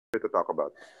to talk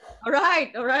about. All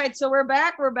right, all right. So we're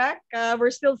back. We're back.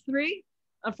 We're still three.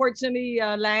 Unfortunately,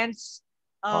 Lance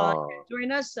can't Oh,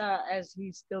 join us as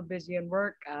he's still busy in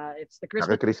work. It's the Christmas.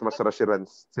 naka-Christmas rush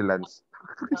si Lance.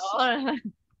 Oo.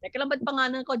 Teka lang, ba't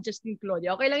pangalan ko? Justin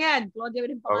Claudia. Okay lang yan. Claudia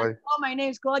rin pangalan Okay. ko. My name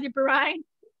is Claudia Bahrain.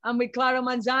 I'm with Claro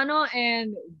Manzano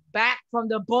and back from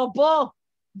the bubble,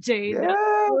 Jay Dela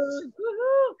Yes! Cruz.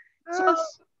 Woohoo! So, Yes!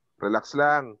 Relax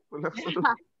lang. Relax lang.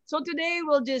 so today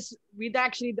we'd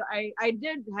actually, I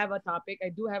did have a topic. I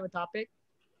do have a topic.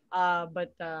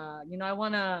 But I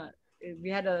wanna. We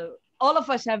had all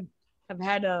of us have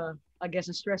had I guess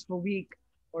a stressful week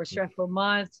or stressful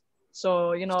month.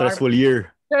 So our Stressful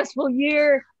year. stressful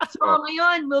year. So Oh,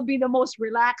 ngayon will be the most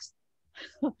relaxed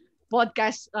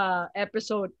podcast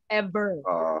episode ever.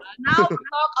 oh. Now we'll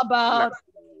talk about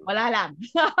wala lang.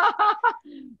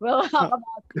 We'll talk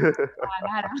about wala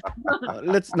lang.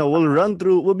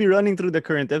 We'll be running through the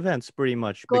current events pretty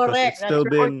much because Correct. it's still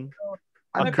been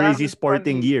a Ang crazy dami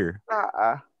sporting year.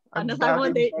 balita. Ano Ang sabi mo,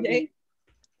 daming Jay?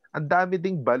 Ang dami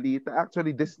ding balita.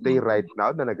 Actually, this day right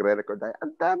now na nagre-record tayo,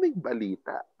 ang daming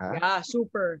balita. Ha? Yeah,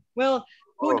 super. Well,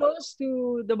 Oh. kudos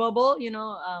to the bubble,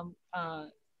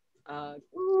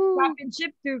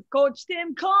 championship to Coach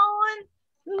Tim Cohen.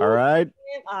 All right.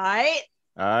 All right.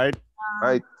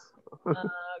 Right.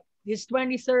 His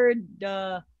 23rd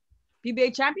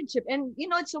PBA championship. And,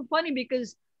 it's so funny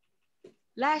because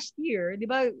last year, di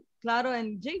ba, Claro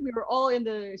and Jay, we were all in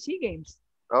the SEA Games.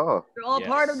 Oh. We're all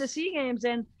part of the Yes. SEA Games.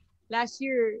 And last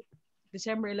year,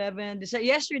 December 11,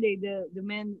 yesterday, the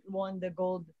men won the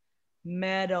gold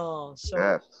medal. So,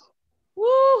 Yes.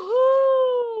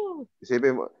 woohoo!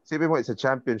 Isipin mo, it's a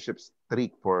championship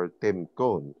streak for Tim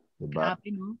Cone. Diba?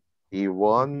 Happy, no? He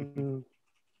won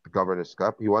the Governor's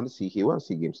Cup. He won SEA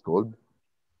Games Gold.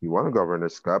 He won the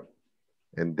Governor's Cup.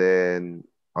 And then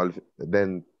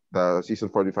the season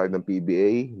 45 ng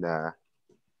PBA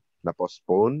na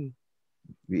postpone.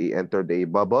 We entered a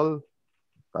bubble.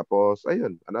 Tapos,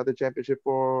 ayun, another championship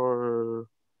for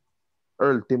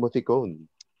Earl Timothy Cone.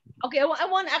 Okay, I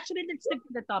want actually let's stick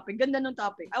to the topic. Ganda ng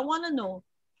topic. I want to know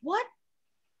what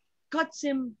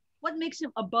makes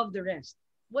him above the rest.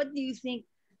 What do you think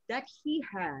that he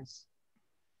has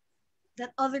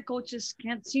that other coaches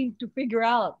can't seem to figure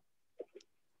out?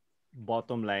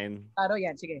 Bottom line, Claro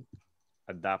yan, sige.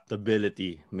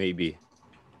 adaptability, maybe.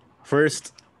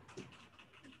 First,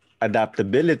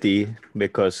 adaptability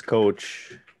because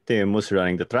Coach Tim was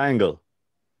running the triangle.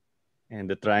 And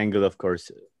the triangle, of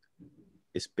course,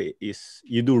 is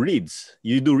you do reads.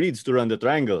 You do reads to run the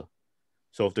triangle.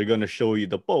 So if they're going to show you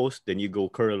the post, then you go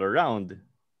curl around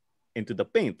into the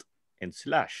paint and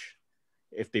slash.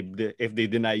 If they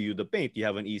deny you the paint, you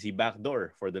have an easy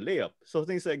backdoor for the layup. So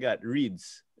things like that,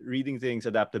 reading things,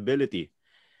 adaptability.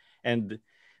 And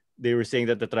they were saying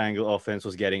that the triangle offense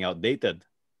was getting outdated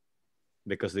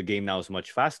because the game now is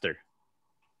much faster.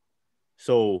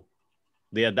 So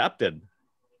they adapted.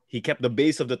 He kept the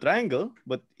base of the triangle,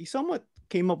 but he somewhat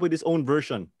came up with his own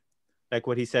version, like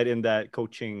what he said in that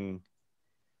coaching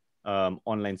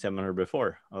online seminar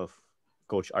before of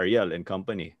Coach Ariel and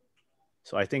company.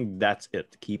 So I think that's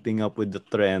it. Keeping up with the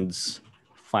trends,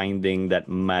 finding that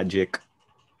magic.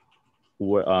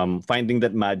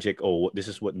 Oh, this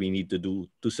is what we need to do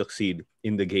to succeed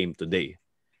in the game today.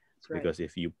 That's right. Because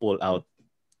if you pull out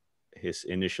his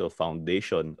initial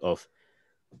foundation of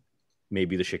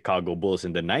maybe the Chicago Bulls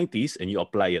in the 90s and you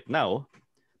apply it now,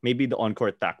 maybe the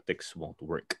on-court tactics won't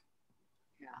work.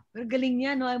 Yeah. Pero galing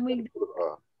niya, no? I mean,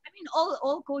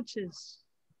 all coaches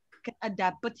can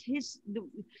adapt, but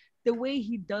the way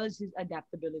he does his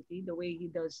adaptability, the way he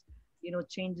does,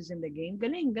 changes in the game,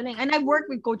 galing. And I've worked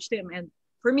with Coach Tim, and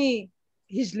for me,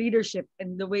 his leadership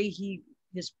and the way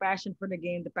his passion for the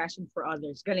game, the passion for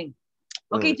others, galing.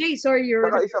 Okay, Jay, sorry,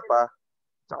 Saka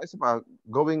isa pa,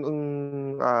 going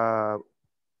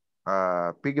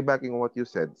piggybacking on what you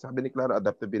said, sabi ni Clara,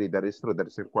 adaptability, that is true. That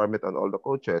is a requirement on all the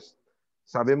coaches.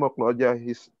 Sabi mo, Claudia,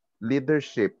 his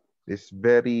leadership is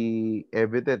very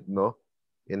evident, no?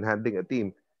 In handling a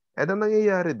team. And ang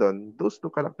nangyayari doon, those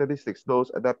two characteristics,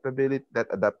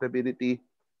 adaptability,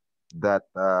 that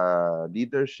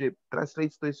leadership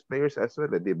translates to his players as well,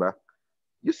 di ba?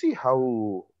 You see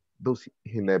how those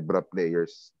Hinebra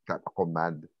players got a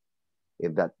command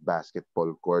in that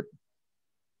basketball court.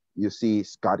 You see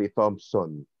Scotty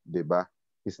Thompson, di ba?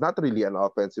 He's not really an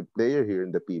offensive player here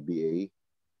in the PBA,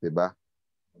 di ba?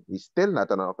 He's still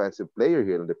not an offensive player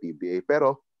here in the PBA,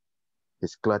 pero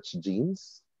his clutch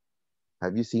genes,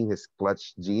 have you seen his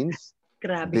clutch genes?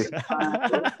 Grabe.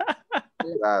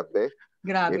 Grabe.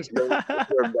 If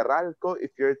you're Meralco,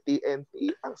 if you're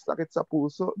TNT, ang sakit sa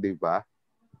puso, di ba?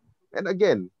 And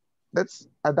again, that's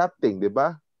adapting, di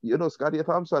ba? You know, Scottie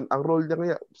Thompson, ang role niya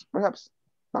ngayon, perhaps,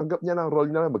 tanggap niya ng role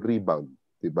niya mag-rebound,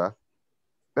 di ba?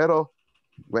 Pero,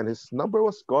 when his number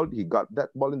was called, he got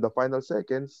that ball in the final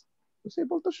seconds, was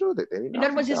able to shoot it. And he And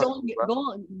that knocked was it his down, own di ba?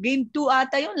 game 2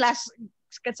 ata yun. Last,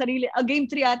 sarili, game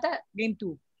 3 ata. Game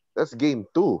 2. That's game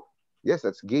 2. Yes,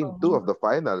 that's game 2 of the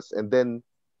finals. And then,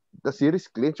 the series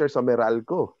clincher sa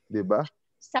Meralco, di ba?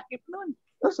 Sakit nun.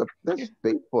 That's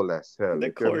painful as hell.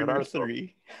 The If you're corner Meralco.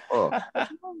 3. Oh.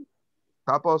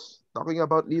 Tapos, talking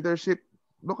about leadership,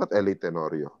 look at Eli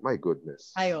Tenorio. My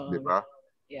goodness. Di ba?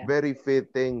 Yeah. Very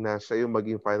fitting na siya yung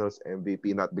maging finals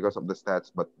MVP, not because of the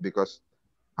stats, but because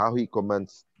how he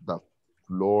commands the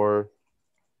floor,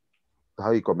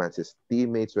 how he commands his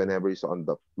teammates whenever he's on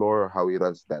the floor, how he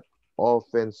runs that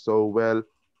offense so well.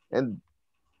 And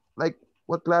like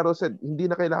what Claro said, hindi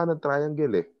na kailangan ng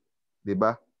triangle eh. Di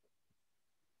ba?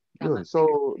 Yun.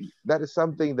 So, that is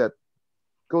something that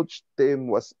Coach Tim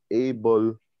was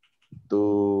able to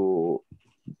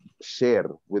share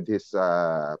with his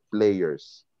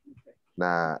players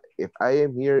na if I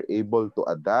am here able to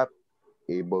adapt,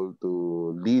 able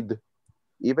to lead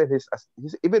even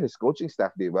his coaching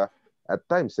staff, di ba? At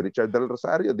times Richard Del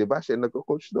Rosario, di ba? Siya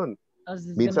nagko-coach doon.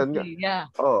 Minsan nga. Yeah.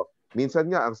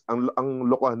 Minsan nga ang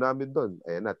lokohan namin doon.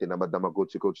 Ayan na, tinamad na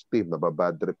mag-coach si Coach Tim,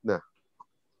 nababad trip na.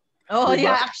 Oh,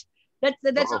 diba? yeah.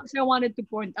 That's something I wanted to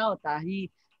point out.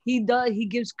 He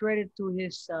gives credit to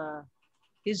his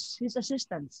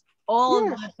assistants all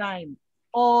the time.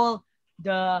 All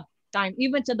the time.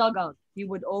 Even sa dugout, he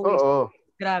would always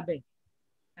grabe.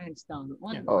 Hands down.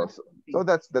 So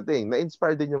that's the thing.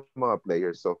 Na-inspire din yung mga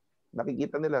players. So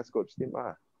nakikita nila sa Coach Tim,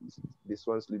 this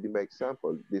one's leading by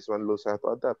example. This one knows how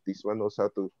to adapt. This one knows how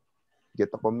to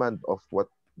get a command of what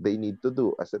they need to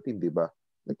do as a team, di ba?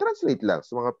 Nag-translate lang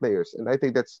sa mga players. And I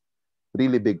think that's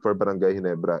really big for Barangay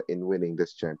Ginebra in winning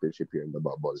this championship here in the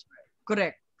bubble.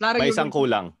 Correct. Claro, may isang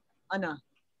kulang. Ano?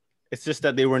 It's just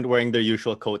that they weren't wearing their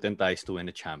usual coat and ties to win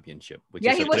a championship. Which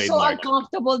is he a was trademark. so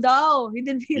uncomfortable daw. He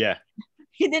didn't feel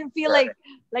he didn't feel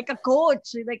like a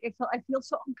coach. Like I feel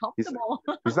so uncomfortable.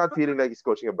 He's not feeling like he's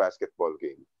coaching a basketball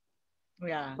game.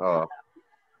 Yeah.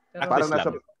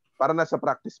 Para nasa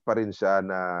practice pa rin siya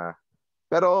na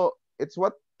pero it's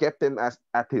what kept him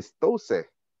at his toes eh.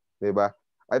 Diba?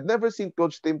 I've never seen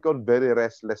Coach Tim Cone very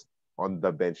restless on the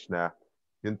bench na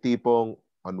yung tipong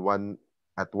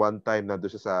at one time nandun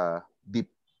siya sa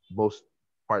deep most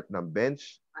part ng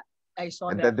bench. I saw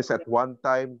and that. then this at one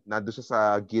time nandun siya sa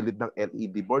gilid ng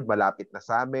LED board malapit na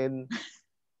sa amin.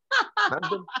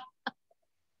 Nandun.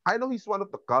 I know he's one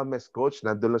of the calmest coach.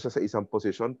 Nandun lang siya sa isang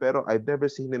posisyon pero I've never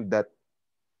seen him that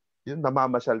yung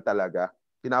namamasyal talaga.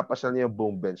 Pinapasyal niya yung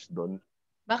buong bench doon.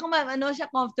 Baka siya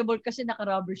comfortable kasi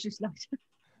naka-rubber shoes lang siya.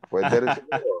 Pwede rin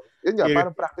siguro. Yun nga,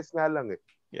 parang practice nga lang eh.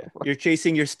 Yeah. You're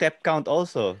chasing your step count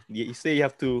also. You say you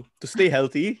have to stay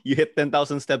healthy, you hit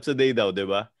 10,000 steps a day daw,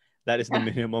 diba? That is the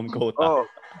minimum quota.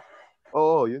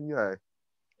 Oo, yun nga eh.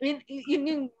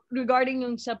 Yung regarding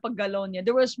yung sa paggalaw niya,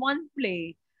 there was one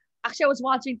play, actually I was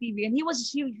watching TV and he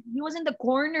was in the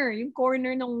corner, yung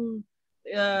corner ng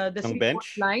the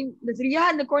bench line.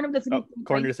 In the corner of the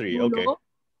corner 3, okay.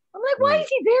 I'm like, why is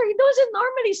he there? He doesn't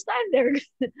normally stand there.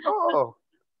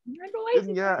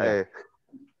 Yun nga eh.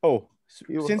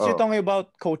 Since you're talking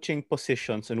about coaching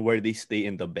positions and where they stay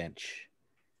in the bench,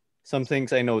 some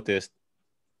things I noticed,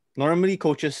 normally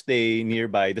coaches stay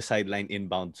nearby the sideline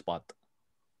inbound spot.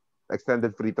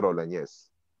 Extended free throw line, yes.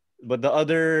 But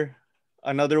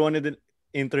another one of the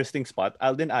interesting spot,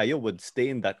 Alden Ayo would stay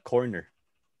in that corner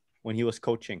when he was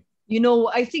coaching. You know,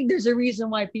 I think there's a reason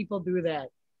why people do that.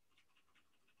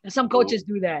 Some coaches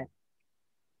do that.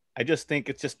 I just think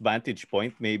it's just vantage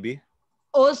point, maybe.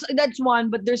 Also, that's one,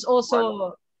 but there's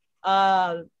also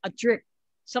a trick.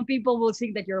 Some people will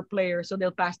think that you're a player, so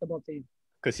they'll pass the ball to you.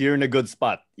 Because you're in a good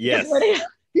spot. Yes.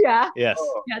 Yeah. Yes.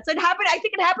 Yeah. So I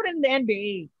think it happened in the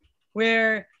NBA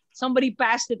where somebody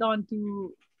passed it on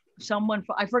to someone.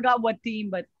 I forgot what team,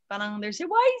 but parang they say,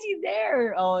 why is he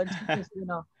there? Oh, it's because,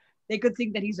 they could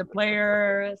think that he's a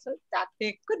player. So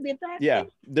tactic. Could be a tactic. Yeah.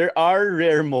 There are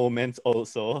rare moments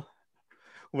also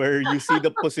where you see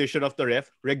the position of the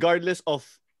ref, regardless of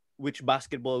which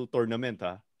basketball tournament,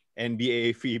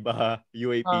 NBA, FIBA,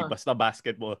 UAP, basta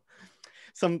basketball.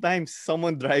 Sometimes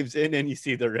someone drives in and you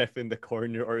see the ref in the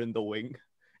corner or in the wing,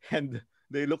 and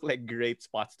they look like great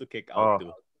spots to kick out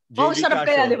to. Sarap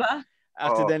kaya, di ba?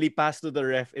 Accidentally passed to the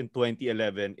ref in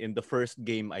 2011 in the first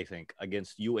game, I think,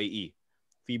 against UAE,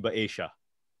 FIBA Asia,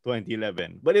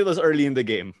 2011. But it was early in the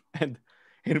game, and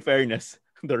in fairness,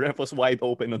 the ref was wide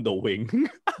open on the wing.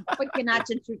 Dapat kinatch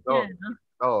and shoot niya, no?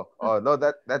 No,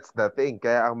 that's the thing.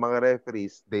 Kaya ang mga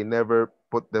referees, they never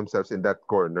put themselves in that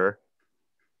corner.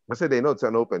 Kasi they know it's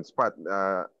an open spot.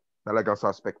 Talagang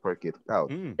suspect for kick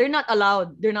out. Mm. They're not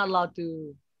allowed. They're not allowed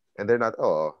to. And they're not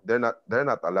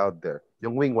allowed there.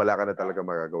 Yung wing, wala ka na talaga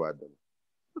magagawa doon.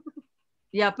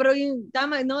 Yeah, pero yung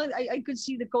tama, no, I could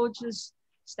see the coaches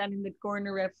standing in the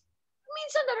corner ref.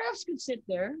 Minsan the refs could sit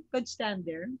there, could stand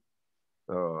there.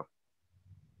 Oo.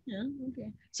 Yeah,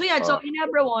 okay. So yeah, so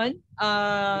Ginebra won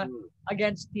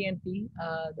against TNT.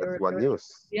 That's one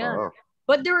news. Yeah.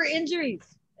 But there were injuries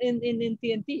in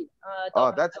TNT.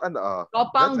 That's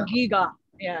Topang Giga.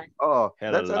 Yeah. That's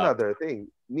Hell a lot. another thing.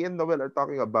 Me and Noel are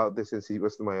talking about this since he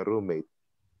was my roommate.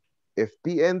 If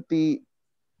TNT,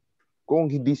 kung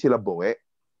hindi sila bungi,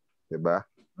 diba?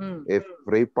 If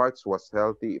Ray Parks was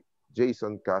healthy, if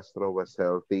Jason Castro was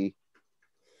healthy,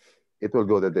 it will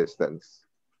go the distance.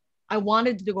 I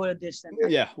wanted to go the distance.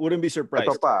 Yeah, wouldn't be surprised.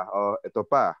 Ito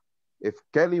pa. If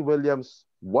Kelly Williams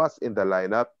was in the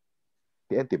lineup,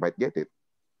 TNT might get it.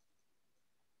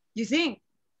 You think?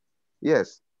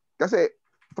 Yes. Kasi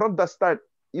from the start,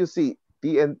 you see,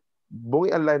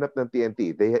 bungi ang lineup ng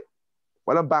TNT.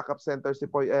 Walang backup center si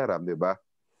Poy Eram, di ba?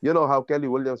 You know how Kelly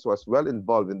Williams was well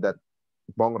involved in that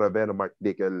Bong Ravena Mark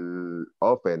Dickel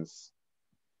offense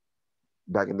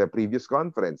back in the previous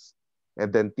conference.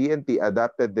 And then TNT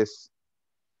adapted this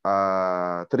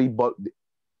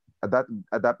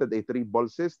adapted a three-ball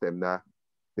system na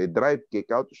they drive,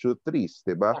 kick out, shoot threes,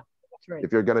 di ba? That's right.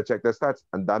 If you're gonna check the stats,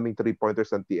 ang daming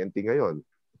three-pointers ng TNT ngayon.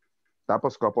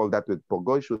 Tapos couple that with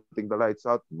Pogoy shooting the lights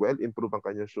out, well improve ang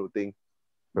kanyang shooting.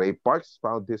 Ray Parks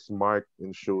found his mark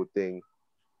in shooting.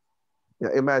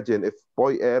 Yeah, imagine if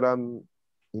Poy Eram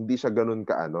hindi siya ganun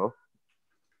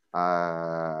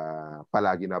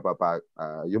palagi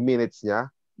yung minutes niya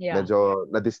medyo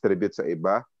na-distribute sa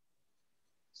iba.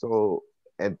 So,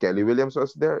 and Kelly Williams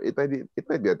was there, it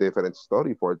might be a different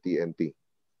story for TNT.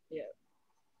 Yeah.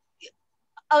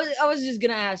 I was just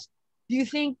gonna ask, do you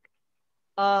think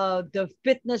the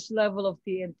fitness level of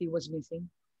TNT was missing?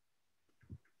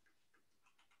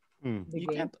 You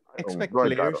can't expect Go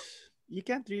ahead, players. Claro. You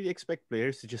can't really expect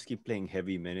players to just keep playing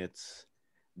heavy minutes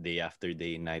day after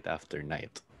day, night after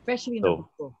night. Especially in the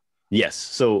football. Yes.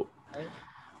 So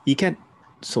you can't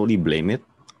solely blame it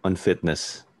on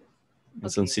fitness.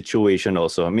 It's on situation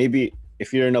also. Maybe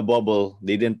if you're in a bubble,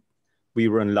 we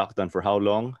were in lockdown for how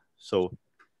long? So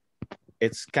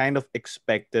it's kind of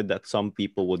expected that some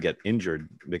people will get injured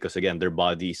because again, their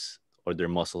bodies or their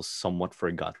muscles somewhat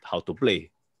forgot how to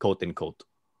play, quote unquote.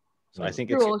 So I think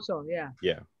true it's also, yeah.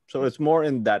 So it's more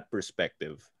in that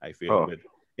perspective, I feel, with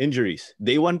injuries.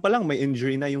 Day one pa lang, may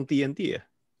injury na yung TNT.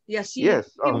 Yes.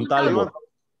 Montalvo.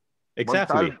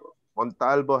 Exactly.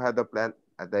 Montalvo had a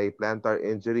plantar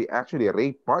injury. Actually,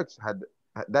 Ray Parks had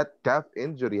that calf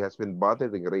injury has been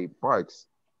bothering Ray Parks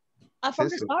From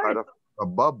the start. Of a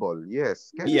bubble.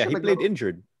 Yes. Kaya he played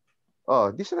injured.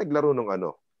 Di siya naglaro nung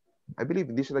I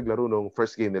believe hindi siya naglaro nung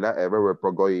first game nila ever where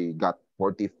Pogoy got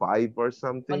 45 or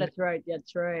something. Oh, that's right.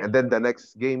 And then the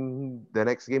next game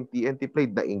TNT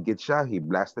played, nainggit siya. He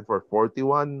blasted for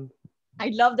 41. I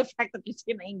love the fact that you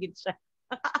say nainggit siya.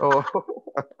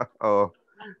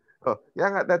 Yeah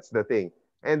nga, that's the thing.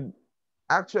 And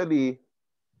actually,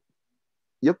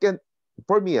 you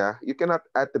cannot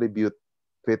attribute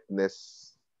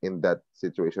fitness in that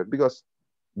situation because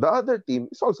the other team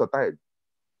is also tired.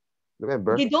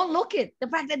 Remember? They don't look it. The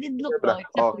fact that they look well,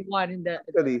 except for one in the...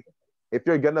 Actually, if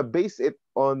you're gonna base it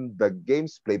on the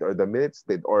games played or the minutes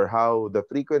played or how the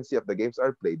frequency of the games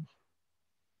are played,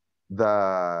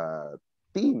 the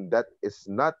team that is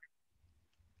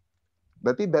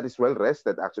well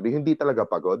rested, actually, hindi talaga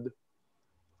pagod,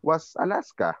 was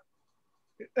Alaska.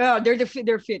 They're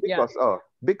fit, because,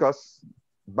 because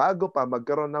bago pa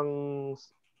magkaroon ng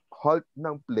halt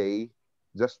ng play,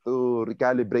 just to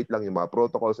recalibrate lang yung mga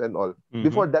protocols and all,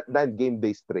 before that 9 game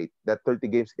day straight, that 30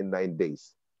 games in 9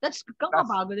 days. That's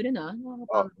kakapagod rin,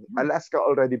 Alaska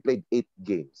already played 8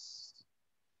 games.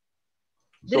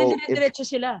 Diretso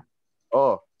sila.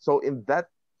 So in that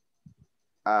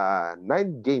 9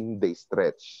 game day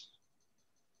stretch,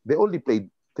 they only played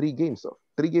 3 games.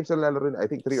 3 games na lalaro rin, I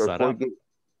think 3 or 4 games.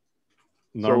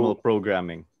 Normal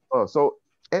programming. So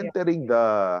entering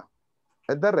the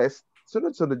rest,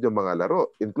 sunod-sunod yung mga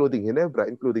laro, including Ginebra,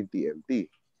 including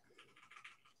TNT.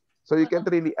 So you can't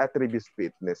really attribute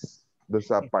fitness dun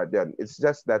sa part yan. It's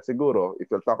just that siguro,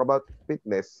 if you'll talk about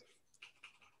fitness,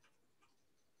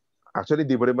 actually,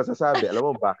 di mo rin masasabi.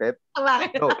 Alam mo bakit?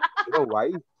 Bakit? No, you know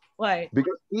why? Why?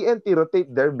 Because TNT rotate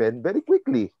their men very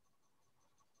quickly.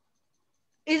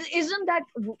 Isn't that...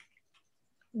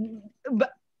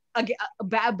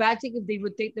 a bad thing if they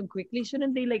rotate them quickly.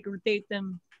 Shouldn't they like rotate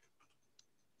them?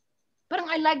 But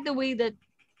I like the way that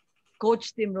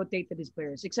Coach Tim rotated his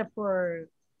players, except for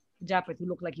Japet, who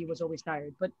looked like he was always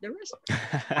tired. But the rest,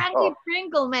 Andy Oh,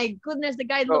 Pringle, my goodness, the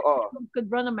guy oh, looked oh. like he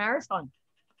could run a marathon.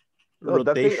 No,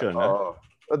 Rotation, huh?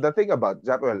 the thing about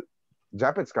Japet,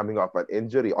 Japet's coming off an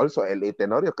injury. Also, L.A.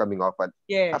 Tenorio coming off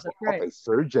Yes, that's of right. a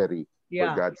surgery, for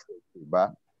Yeah. God's sake,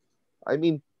 diba? I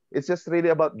mean, it's just really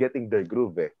about getting their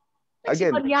groove, eh. Like si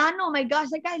Again, Mariano, my gosh,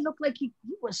 that guy looked like he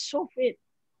was so fit.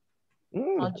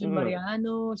 mm, Alvin mm,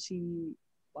 Mariano,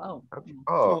 wow.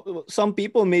 oh, Well, some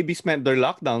people maybe spent their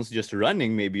lockdowns just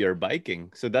running, maybe, or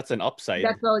biking. So that's an upside.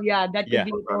 That's all. Yeah, that could Yeah.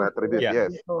 be it an also. attribute, Yeah. That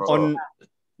could yes. be it also. Oo. On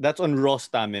That's on raw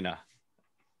stamina.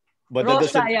 But that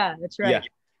Rosa, doesn't yeah, that's right. yeah.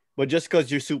 But just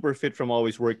because you're super fit from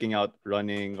always working out,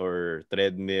 running or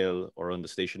treadmill or on the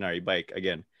stationary bike,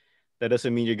 again, that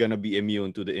doesn't mean you're gonna be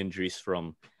immune to the injuries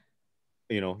from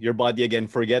your body again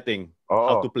forgetting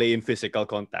how to Oo. play in physical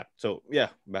contact. So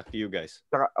yeah, back to you guys.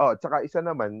 Tsaka isa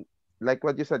naman, like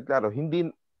what you said, Claro,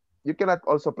 you cannot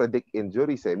also predict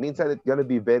injuries, eh. Minsan it's gonna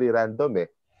be very random, eh.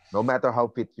 No matter how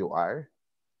fit you are.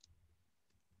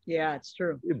 Yeah, it's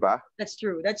true. Diba? That's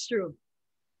true. That's true.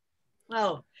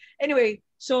 Well, anyway,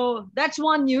 so that's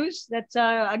one news. That's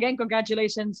again,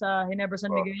 congratulations, Ginebra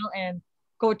San Oh. Miguel and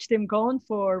Coach Tim Cohn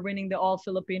for winning the All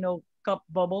Filipino Cup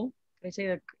Bubble. Can I say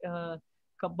the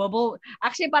Cup Bubble?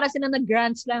 Actually, para sila na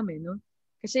Grand Slam, eh, no?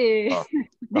 Kasi Oh.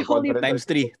 the Ang only Times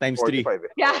conference three. 45,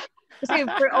 eh. yeah, kasi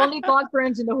for only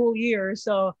conference in the whole year.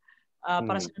 So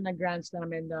para Mm. sila na Grand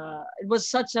Slam, and it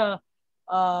was such a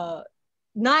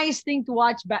nice thing to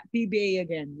watch PBA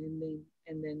again,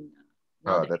 and then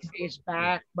now Oh, the that's NBA is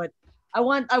back. But I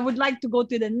would like to go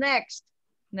to the next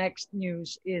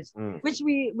news is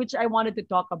which I wanted to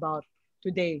talk about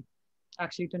today,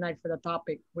 actually tonight for the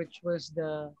topic, which was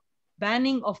the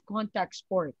banning of contact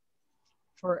sport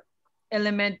for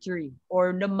elementary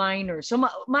or the minor. So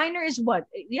minor is what?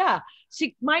 Yeah,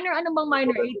 minor. Ano bang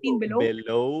minor? 18 below.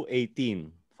 Below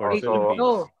 18 for the 18 Philippines.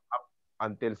 below.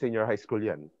 Until senior high school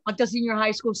yan. Until senior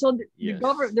high school. So Yes.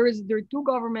 there are two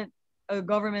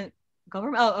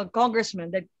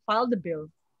congressmen that filed the bill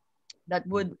that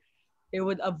would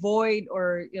avoid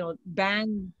or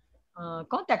ban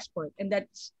contact sport, and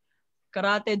that's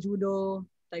karate, judo,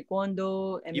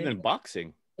 taekwondo, and Even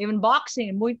boxing. even boxing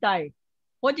and Muay Thai.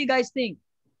 What do you guys think?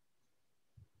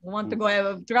 You want to go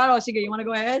ahead? Claro, sige, you want to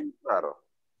go ahead? Claro.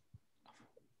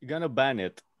 You're gonna ban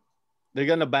it. They're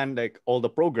gonna ban like all the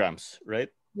programs, right?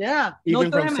 Yeah. Even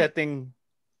no from tournament. setting.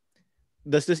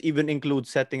 Does this even include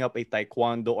setting up a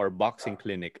taekwondo or boxing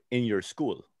clinic in your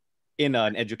school, in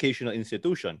an educational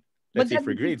institution? Let's say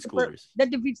for grade schoolers. That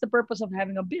defeats the purpose of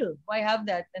having a bill. Why have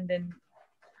that and then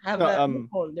have a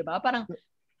loophole, di ba? Parang,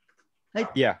 like,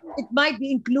 yeah. it might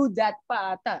include that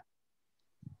pa ata.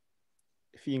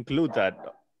 If you include that,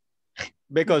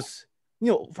 because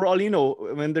for all you know,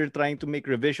 when they're trying to make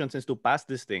revisions and to pass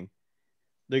this thing,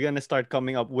 they're gonna start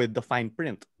coming up with the fine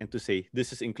print and to say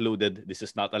this is included, this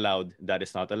is not allowed, that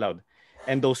is not allowed.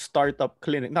 And those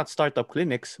not startup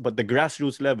clinics, but the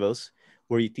grassroots levels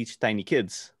where you teach tiny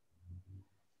kids,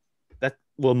 that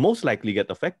will most likely get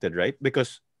affected, right?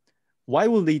 Because why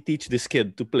will they teach this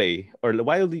kid to play, or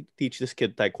why will they teach this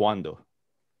kid taekwondo?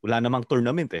 Wala namang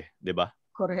tournament eh, di ba?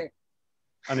 Correct.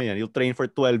 Ano yan? You'll train for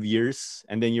 12 years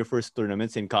and then your first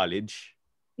tournament's in college.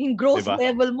 In growth diba?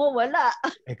 level mo, wala.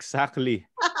 Exactly.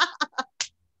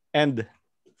 And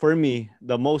for me,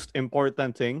 the most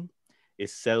important thing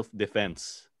is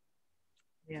self-defense.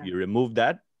 Yeah. You remove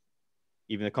that,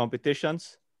 even the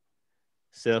competitions,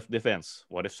 self-defense.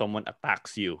 What if someone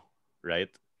attacks you, right?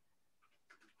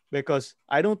 Because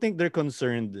I don't think they're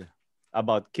concerned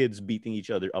about kids beating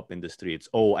each other up in the streets.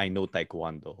 Oh, I know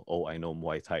taekwondo. Oh, I know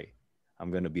Muay Thai. I'm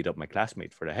going to beat up my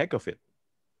classmate for the heck of it.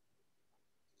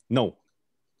 No,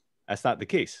 that's not the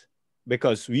case.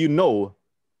 Because you know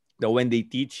that when they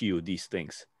teach you these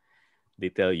things, they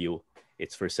tell you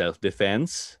it's for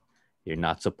self-defense. You're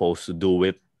not supposed to do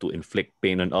it to inflict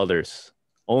pain on others.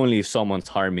 Only if someone's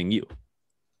harming you.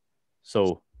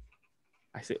 So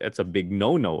I say that's a big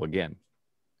no-no again.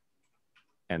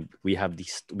 And we have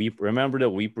we remember that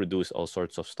we produce all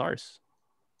sorts of stars.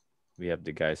 We have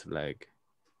the guys like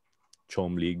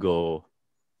Chom Ligo,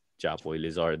 Chapoy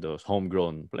Lizardo,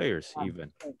 homegrown players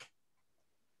even.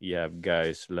 You have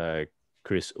guys like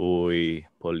Chris Uy,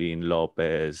 Pauline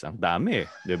Lopez, ang dami,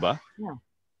 di ba? Yeah.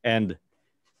 And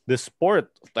the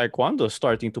sport of taekwondo is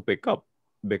starting to pick up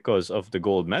because of the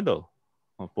gold medal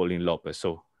of Pauline Lopez.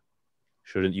 So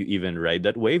shouldn't you even ride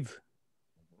that wave?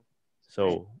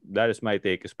 So that is my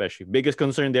take, especially. Biggest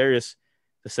concern there is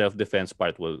the self-defense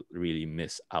part will really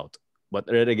miss out. But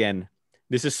then again,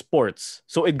 this is sports,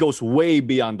 so it goes way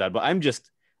beyond that. But I'm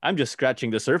just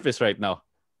scratching the surface right now.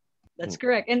 That's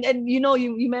correct. And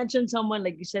you mentioned someone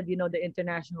like you said, the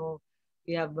international.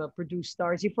 We have produced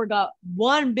stars. You forgot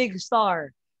one big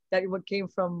star that what came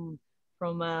from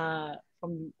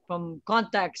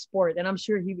contact sport, and I'm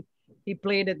sure he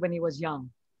played it when he was young.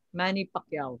 Manny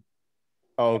Pacquiao.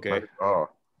 Oh, okay.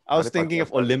 I was thinking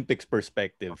of Olympics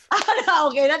perspective.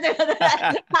 Okay,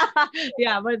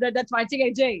 yeah, but that's fine.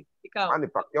 Sige, Jay, ikaw. Manny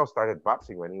Pacquiao started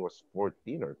boxing when he was 14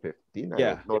 or 15. Yeah.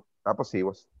 I don't know. Tapos he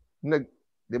was,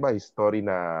 di ba, his story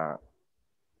na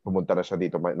pumunta na siya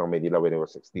dito ng Manila when he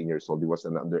was 16 years old. He was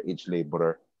an underage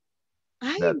laborer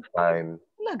that time.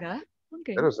 Talaga?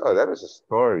 Okay. That was a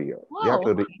story. Wow, you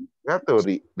have to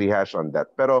rehash on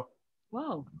that. Pero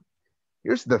wow.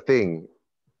 Here's the thing.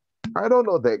 I don't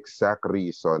know the exact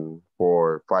reason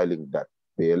for filing that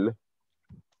bill.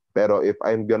 Pero if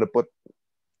I'm gonna put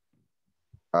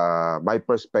my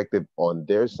perspective on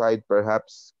their side,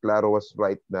 perhaps Claro was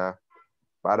right na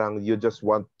parang you just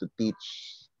want to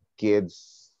teach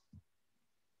kids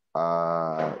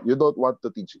you don't want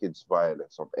to teach kids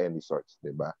violence of any sorts,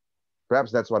 diba?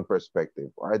 Perhaps that's one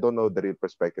perspective. I don't know the real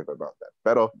perspective about that.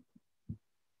 Pero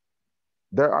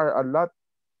there are a lot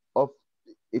of,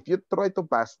 if you try to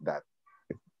pass that,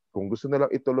 kung gusto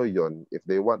nilang ituloy yon, if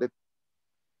they want it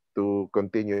to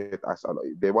continue it as a law,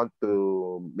 they want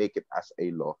to make it as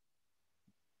a law,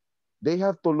 they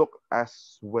have to look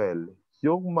as well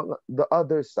yung the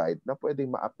other side na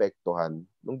pwedeng maapektuhan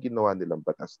nung ginawa nilang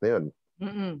batas na yun.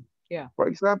 Yeah. For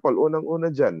example, unang-una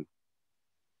dyan,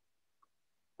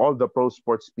 all the pro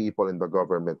sports people in the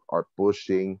government are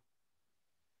pushing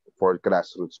for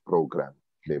grassroots program,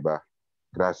 diba?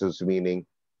 Grassroots meaning,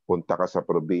 punta ka sa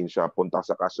probinsya, punta ka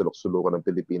sa kasulok-sulukan ng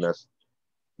Pilipinas,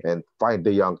 and find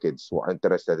the young kids who are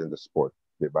interested in the sport,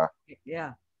 diba?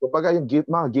 Yeah. Kumbaga yung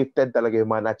mga gifted talaga, yung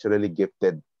mga naturally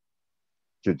gifted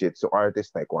jiu-jitsu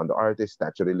artists, taekwondo artists,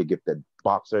 naturally gifted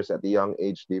boxers at a young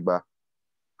age, diba?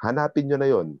 Hanapin nyo na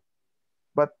yun.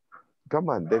 But,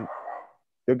 come on, then,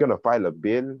 you're gonna file a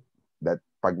bill that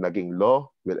pag naging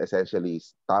law will essentially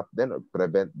stop them or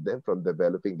prevent them from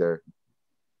developing their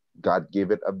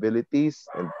God-given abilities,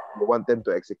 and you want them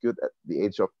to execute at the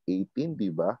age of 18, di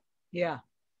ba? Yeah.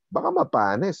 Baka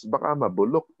mapanis, baka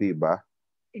mabulok, di ba?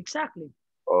 Exactly.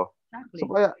 Oh. Exactly.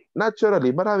 So kaya,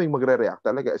 naturally, maraming magre-react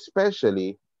talaga,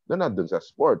 especially na nandun sa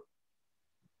sport.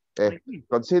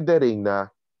 Considering na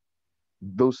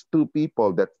those two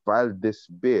people that filed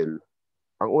this bill,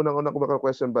 ang unang-unang ko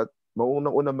maka-question, but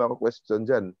maunang-unang maka-question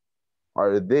dyan,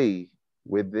 are they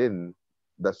within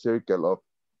the circle of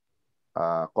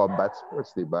combat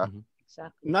sports, di ba?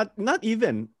 Exactly. Not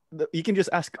even. You can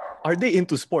just ask, are they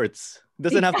into sports?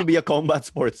 Doesn't have to be a combat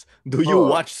sports. Do you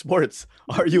watch sports?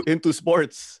 Are you into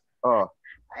sports?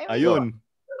 Ayun.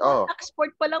 Contact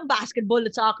sport pa lang, basketball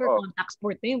at soccer, contact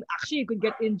sport na yun. Actually, you could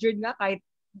get injured nga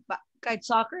kahit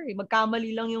soccer.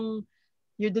 Magkamali lang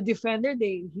you're the defender,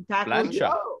 he tackles you.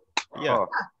 Yeah.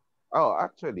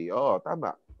 Actually,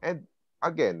 tama. And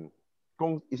again,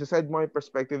 kung isa-side mo yung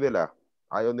perspective nila,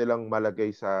 ayaw nilang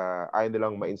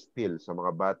ma-instill sa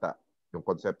mga bata yung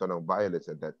konsepto ng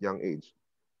violence at that young age.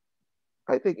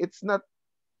 I think it's not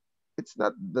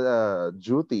the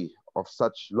duty of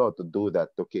such law to do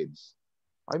that to kids.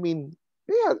 I mean,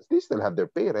 yeah, they still have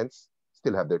their parents,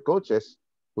 still have their coaches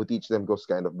who teach them those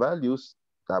kind of values.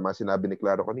 Tama sinabi ni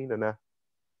Claro kanina na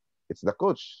it's the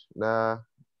coach na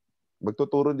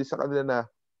magtuturo din sa kanila na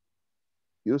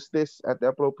use this at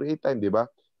the appropriate time, di ba?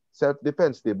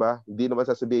 Self-defense, di ba? Hindi naman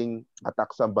sasabing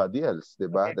attack somebody else, di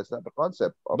ba? Okay. That's not the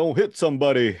concept. Don't hit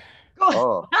somebody.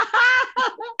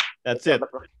 That's it.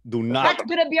 Do not. That's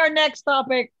gonna be our next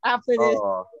topic after this.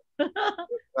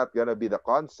 It's not gonna be the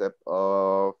concept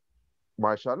of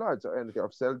martial arts or anything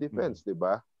of self-defense, di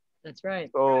ba? That's right.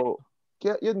 So,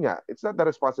 kaya yun nga, it's not the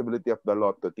responsibility of the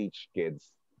law to teach kids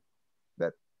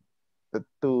that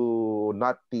to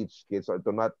not teach kids or to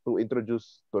not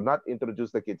introduce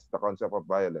the kids the concept of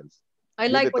violence. I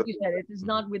like what you said. It is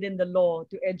not within the law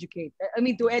to educate. I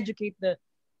mean, to educate the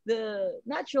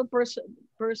natural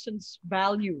person's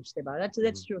values, diba?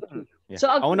 That's true. Yeah. So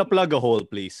I want to plug a hole,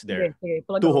 please. There,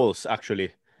 two holes actually.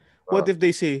 What if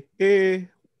they say,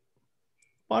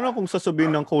 paano kung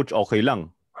sasabihin ng coach, okay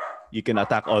lang, you can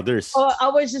attack others?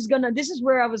 This is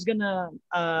where I was gonna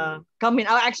come in.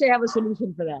 I actually have a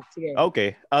solution for that. Sige.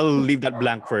 Okay, I'll leave that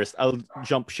blank first. I'll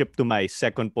jump ship to my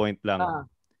second point lang.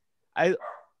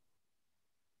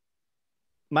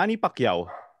 Manny Pacquiao,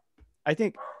 I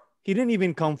think he didn't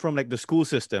even come from like the school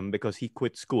system because he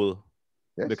quit school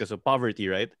because of poverty,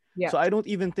 right? Yeah. So I don't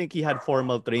even think he had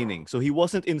formal training. So he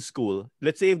wasn't in school.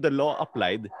 Let's say if the law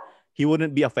applied, he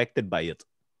wouldn't be affected by it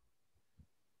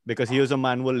because he was a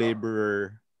manual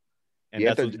laborer, and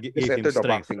that's what Just gave him entered the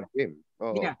strength. boxing gym.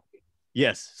 Oh. Yeah.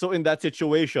 Yes. So in that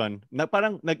situation,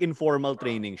 parang nag-informal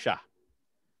training siya.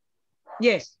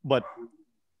 Yes. But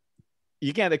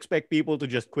you can't expect people to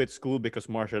just quit school because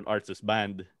martial arts is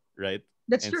banned, right?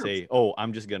 That's And true. say, oh,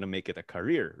 I'm just going to make it a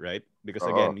career, right? Because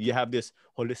Oh. again, you have this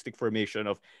holistic formation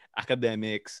of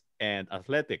academics and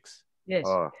athletics. Yes.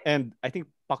 Oh. And I think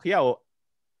Pacquiao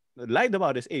lied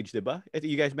about his age, diba? I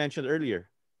think you guys mentioned earlier.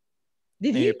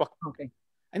 Did he? Okay.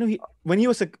 I know when he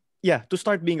was to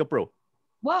start being a pro.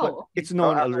 Wow. But Okay. it's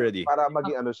known already. Para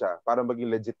maging ano siya, para maging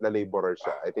legit na laborer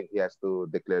siya, I think he has to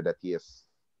declare that he is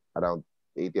around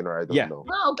 18 or I don't know.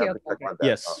 Oh, okay.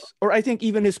 Yes. Or I think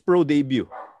even his pro debut.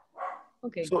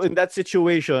 Okay. So in that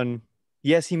situation,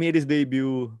 yes, he made his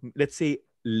debut, let's say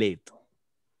late.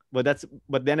 But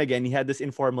then again, he had this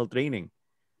informal training.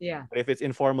 Yeah. But if it's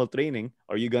informal training,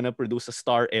 are you gonna produce a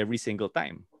star every single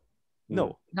time?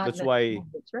 No. That's why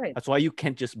you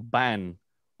can't just ban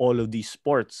all of these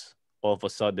sports all of a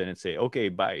sudden and say, okay,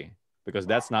 bye. Because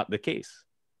that's not the case.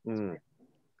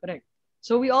 Correct.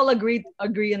 So we all agree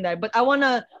in that. But I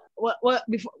wanna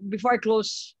before I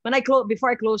close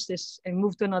this and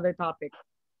move to another topic.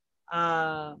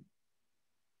 The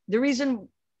reason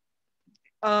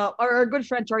our good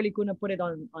friend Charlie Kuna put it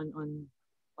on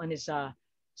his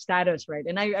status, right?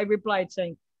 And I replied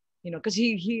saying, because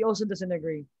he also doesn't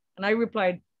agree. And I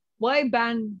replied, why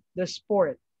ban the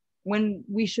sport when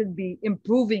we should be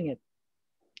improving it,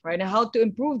 right? And how to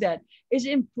improve that is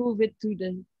improve it to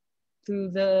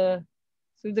the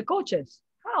coaches.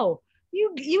 How?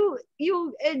 You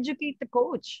educate the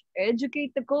coach.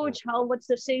 Educate the coach what's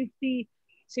the safety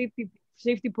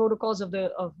protocols of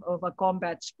a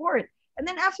combat sport. And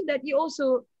then after that, you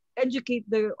also educate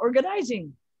the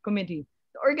organizing committee,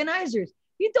 the organizers.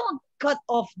 You don't cut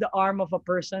off the arm of a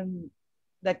person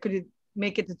that could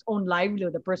make it its own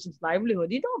livelihood, the person's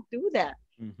livelihood. You don't do that.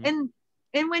 Mm-hmm.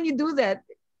 And when you do that,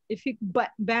 if you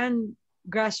ban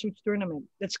grassroots tournament,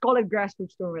 let's call it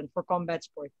grassroots tournament for combat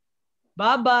sport.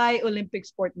 Bye-bye Olympic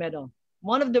sport medal.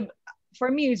 For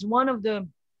me, is one of the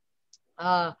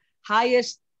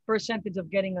highest percentage of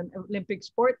getting an Olympic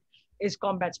sport is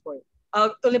combat sport.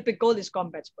 Olympic gold is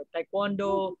combat sport.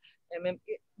 Taekwondo,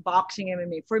 boxing,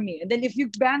 MMA for me. And then if you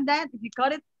ban that, if you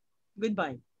cut it,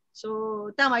 goodbye.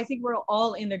 So, Tam, I think we're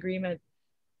all in agreement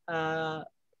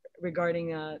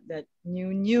regarding that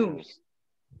new news.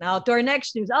 Now, to our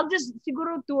next news. I'll just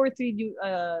siguro 2 or 3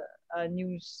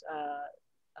 news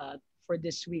for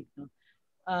this week. No?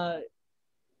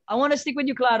 I want to stick with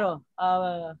you, Claro.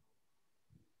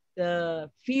 The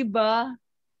FIBA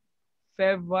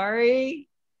February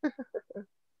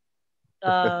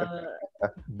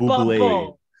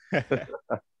bubble.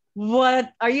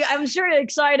 What are you? I'm sure you're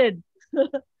excited.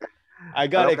 I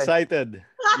got excited.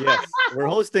 Yes,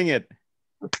 we're hosting it.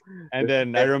 And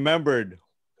then I remembered,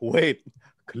 wait,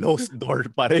 closed door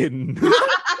pa rin.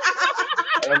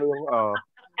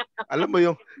 Alam mo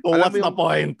yung so what's the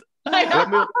point? Alam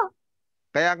mo yung,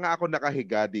 kaya nga ako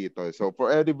nakahiga dito. So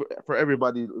for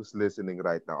everybody who's listening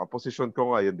right now, ang position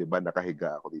ko ngayon, di ba,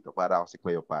 nakahiga ako dito para ako si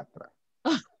Cleopatra.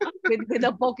 with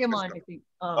a Pokemon, I think.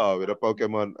 With a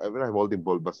Pokemon. I'm holding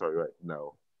Bulbasaur right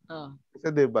now.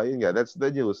 Kasi di ba, yun nga, that's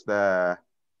the news na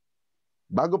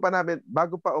bago pa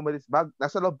umalis,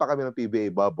 nasa loob pa kami ng PBA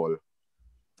bubble,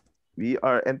 we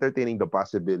are entertaining the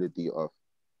possibility of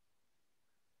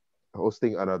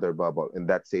hosting another bubble in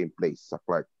that same place sa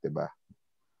Clark, di ba?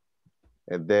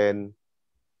 And then,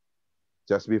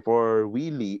 just before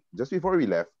we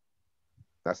left,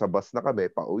 nasa bus na kami,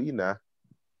 pauwi na.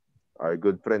 Our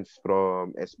good friends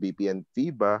from SBP and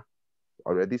FIBA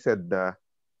already said na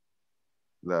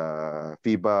the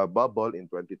FIBA bubble in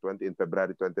 2020, in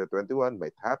February 2021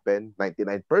 might happen.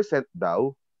 99% daw.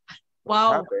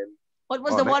 Wow. What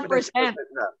was the 1%?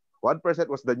 1%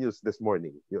 was the news this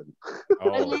morning. Yun.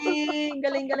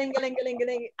 Galing.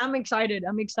 I'm excited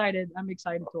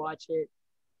to watch it.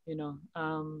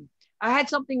 I had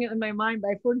something in my mind, but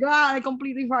I forgot. I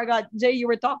completely forgot. Jay, you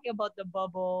were talking about the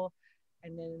bubble.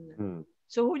 And then,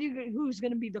 so who's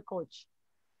gonna be the coach?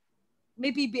 May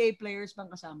PBA players bang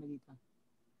kasama dito?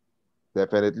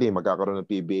 Definitely, magkakaroon ng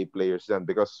PBA players dyan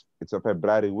because it's a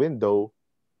February window.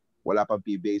 Wala pang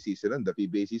PBA season. The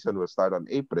PBA season will start on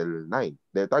April 9.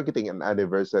 They're targeting an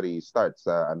anniversary start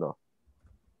sa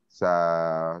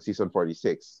season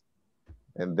 46.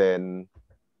 And then,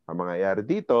 ang mangyayari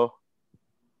dito,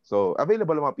 so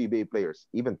available ang mga PBA players,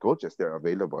 even coaches, they're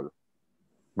available.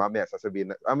 Mamaya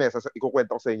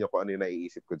ikukwento ko sa inyo kung ano yung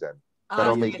naiisip ko dyan.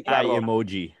 Pero may sige. si Claro. Eye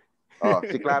emoji.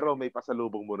 Si Claro may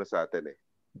pasalubong muna sa atin eh.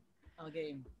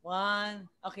 Okay. One.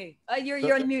 Okay.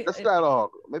 You're So- new. That's Claro.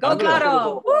 May Go,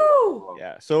 Claro! pasalubong. Woo!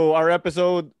 Yeah. So our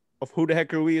episode of Who the Heck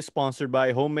Are We is sponsored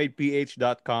by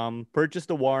homemadeph.com. Purchase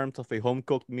the warmth of a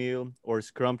home-cooked meal or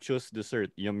scrumptious dessert.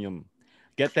 Yum yum.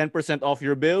 Get 10% off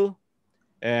your bill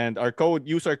and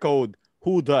use our code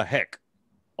Who the Heck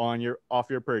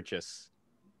off your purchase.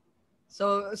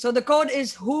 So the code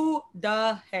is who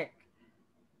the heck.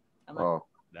 Tama?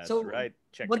 That's So, right.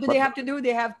 Check What it. do they have to do?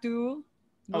 They have to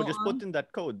Just put in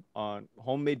that code on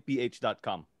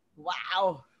homemadeph.com.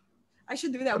 Wow. I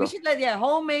should do that. Pero- We should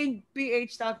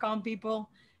homemadeph.com people,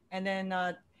 and then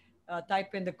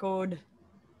type in the code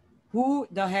who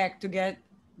the heck to get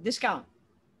discount.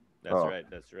 That's right.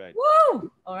 That's right.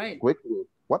 Woo! All right. Quickly,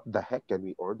 what the heck can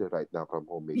we order right now from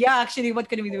Homemade? Yeah, actually, what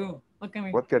can we do? What can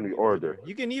we order?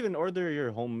 You can even order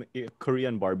your home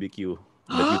Korean barbecue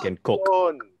that you can cook.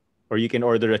 Yun. Or you can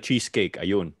order a cheesecake.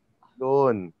 Ayun.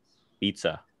 Yun.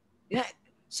 Pizza. Yeah.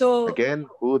 So Again,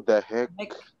 who the heck?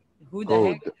 who the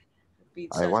Code. heck?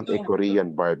 Pizza. I want a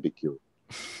Korean barbecue.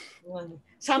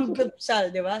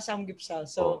 Samgyeopsal, di ba? Samgyeopsal.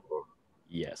 So,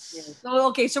 Yes. yeah. So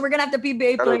okay, so we're gonna have the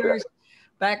PBA players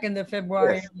back in the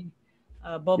February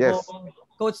bubble. Yes.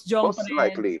 Coach John. Most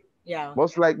likely. Yeah.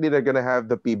 Most likely they're gonna have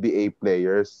the PBA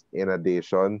players in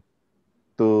addition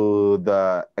to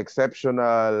the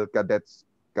exceptional cadets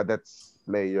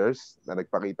players na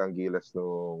nagpakitang gilas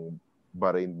nung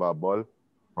Bahrain bubble.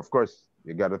 Of course,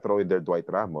 you gotta throw in there Dwight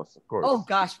Ramos, of course. Oh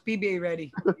gosh, PBA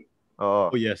ready.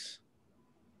 Oh, yes.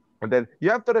 And then you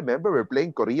have to remember we're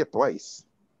playing Korea twice.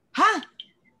 Huh?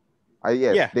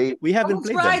 Yes, Yeah, we haven't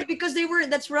That's played right, them. because they were.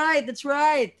 That's right. That's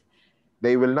right.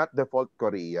 They will not default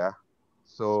Korea.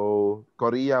 So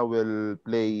Korea will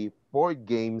play 4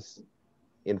 games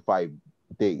in 5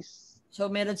 days. So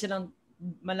meron silang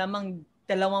malamang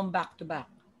dalawang back-to-back.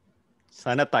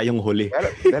 Sana tayong huli.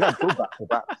 They have 2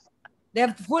 back-to-backs. They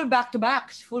have full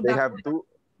back-to-backs.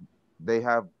 They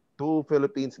have 2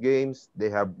 Philippines games.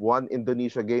 They have 1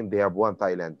 Indonesia game. They have 1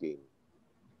 Thailand game.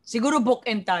 Siguro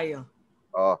bookend tayo.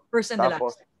 First and the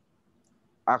Tapos, last.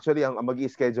 actually, ang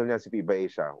mag-i-schedule niya si FIBA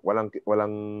Asia. Walang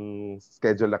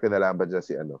schedule na kinalaban dyan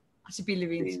si Si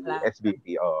Philippines. si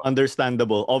SBP.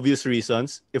 Understandable. Obvious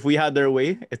reasons. If we had our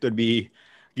way, it would be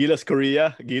Gilas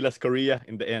Korea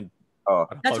in the end.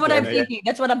 That's what I'm thinking.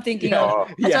 That's what I'm thinking. Yeah.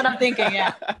 That's what I'm thinking.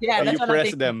 Yeah. Yeah, And that's you what I'm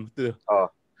press thinking. them to.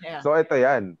 Yeah. So ito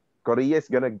yan. Korea is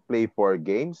gonna play 4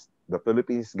 games. The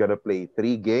Philippines is gonna play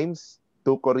 3 games.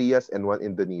 2 Koreas and 1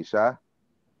 Indonesia.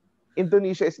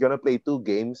 Indonesia is gonna play 2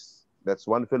 games. That's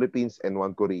 1 Philippines and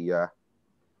 1 Korea.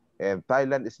 And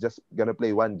Thailand is just gonna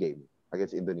play 1 game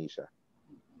against Indonesia.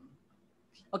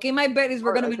 Okay, my bet is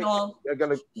we're gonna win all. They're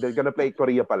gonna play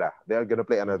Korea pala. They're gonna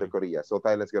play another Korea. So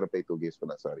Thailand's gonna play 2 games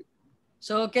pala. Sorry.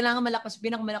 So kailangan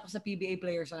pinakamalakas na PBA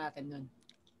players na natin nun.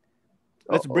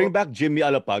 Let's bring back Jimmy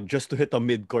Alapag just to hit a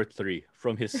mid-court 3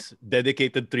 from his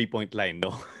dedicated 3-point line,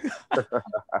 no?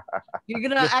 You're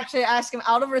gonna actually ask him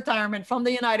out of retirement from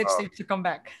the United States to come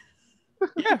back.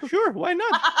 Yeah, sure. Why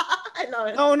not? I love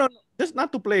it. No. Just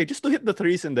not to play. Just to hit the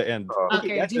 3s in the end.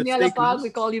 Okay, that's Jimmy at stake, Alapag, Cruz. we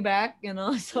call you back,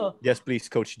 So Yes, please,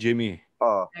 Coach Jimmy.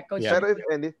 Coach Yeah.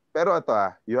 Pero ito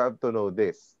you have to know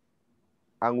this.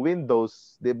 Ang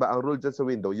windows, 'di ba, ang rule dyan sa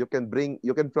window, you can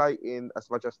fly in as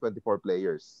much as 24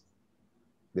 players.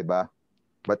 'Di ba?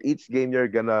 But each game you're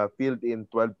gonna field in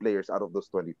 12 players out of those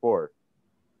 24.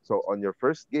 So on your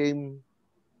first game,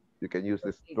 you can use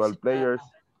this 12 players.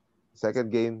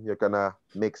 Second game, you're gonna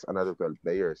mix another 12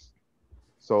 players.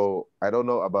 So I don't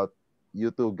know about you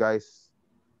two guys.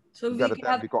 So You we gotta can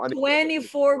tell have me kung ano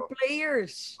 24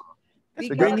 players.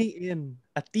 We That's can bringing in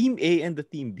a Team A and the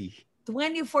Team B.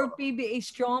 24 PBA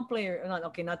strong player. Not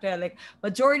 12, like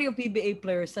majority of PBA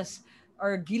players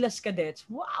are Gilas cadets.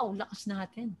 Wow, lakas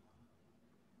natin.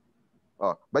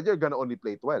 But you're gonna only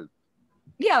play 12.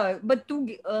 Yeah, but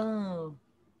you're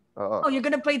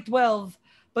gonna play 12,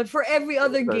 but for every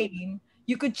other game,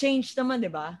 you could change naman,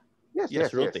 di ba? Yes,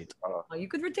 rotate. You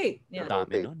could rotate. Yeah.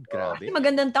 Dami nun. Grabe.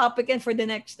 Magandang topic yan for the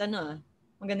next,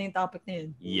 magandang topic na yun.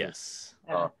 Yes.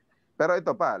 Pero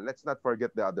ito pa, let's not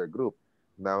forget the other group.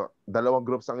 Now, 2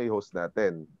 groups ang i-host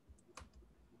natin.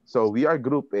 So, we are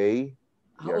Group A.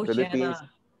 We are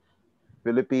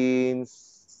Philippines,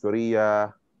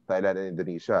 Korea, Thailand, and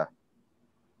Indonesia.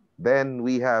 Then,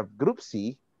 we have Group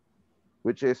C,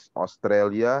 which is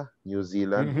Australia, New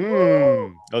Zealand.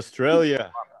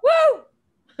 Australia. Woo!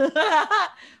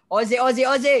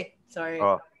 Aussie. Sorry.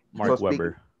 Mark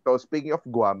Webber. So, speaking of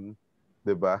Guam,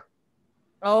 di ba?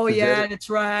 Oh, yeah, that's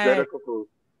right.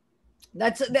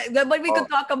 But we Oh, could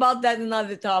talk about that in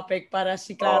another topic para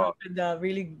si Claro oh, could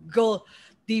really go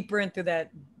deeper into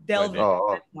that, delve Pwede. into oh,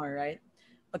 that more, right?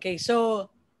 Okay, so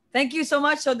thank you so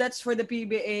much. So that's for the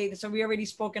PBA. So we already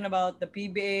spoken about the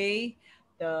PBA,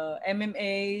 the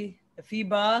MMA, the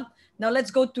FIBA. Now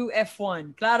let's go to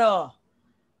F1. Claro,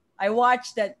 I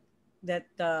watched that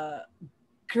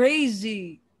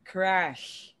crazy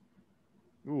crash.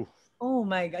 Ooh, Oh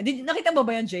my God. Nakita mo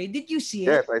ba yan, Jay? Did you see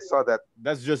it? yes, I saw that.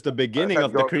 that's just the beginning That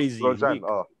of the crazy Grosjean, week.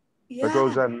 oh, Yeah.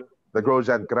 The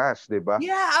Grosjean crash, di ba?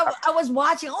 Yeah, I was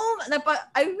watching.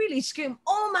 I really screamed,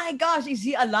 oh my gosh, is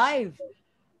he alive?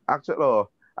 Actually, oh,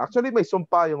 actually may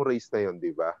sumpa yung race na yun,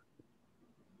 di ba?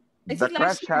 I think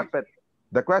last year.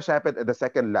 The crash happened in the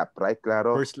second lap, right,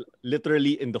 Claro?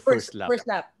 Literally in the First first lap. first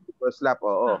lap. First lap,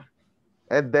 oo. Ah.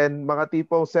 And then mga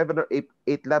tipong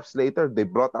eight laps later, they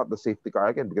brought out the safety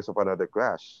car again because of another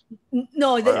crash.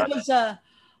 No, it Or, was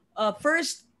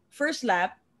first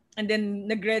lap, and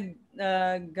then nag-red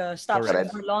stop Correct. sign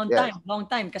for a long yes.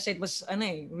 time kasi it was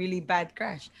really bad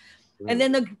crash. And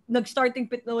Mm. then nag-starting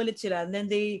pit na ulit sila, and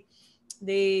then they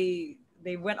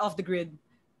went off the grid.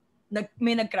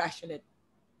 May nag-crash ulit.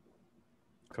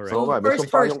 Correct. Oo So nga, may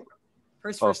sumpa yung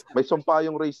first oh, lap. may sumpa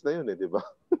yung race na yun eh, di ba?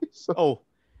 So, Oh,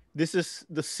 this is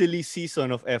the silly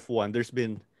season of F1. There's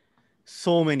been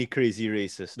so many crazy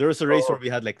races. There was a race oh, where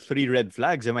we had like 3 red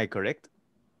flags. Am I correct?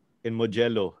 In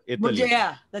Mugello, Italy.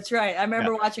 Yeah, that's right. I Yeah,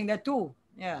 remember watching that too.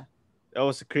 Yeah. that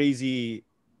was crazy.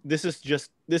 This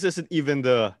isn't even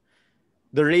the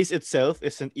race itself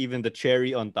isn't even the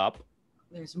cherry on top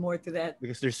There's more to that.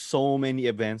 because there's so many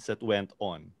events that went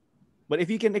on. But if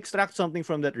you can extract something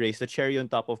from that race, the cherry on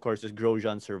top, of course, is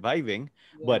Grosjean surviving.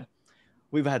 Yeah. But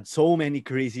we've had so many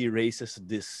crazy races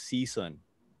this season.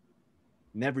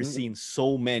 Never seen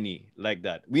so many like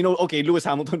that. We know, okay, Lewis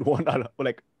Hamilton won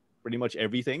like pretty much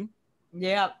everything.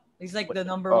 Yeah. He's like the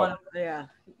number oh, one.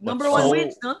 Yeah. But Number one so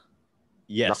wins, no?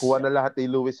 yes, nakuha na lahat ni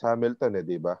Lewis Hamilton eh,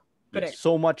 di ba? Correct.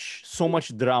 so much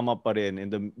drama pa rin in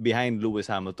the behind Lewis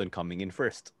Hamilton coming in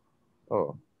first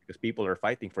Oh. because people are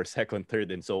fighting for second,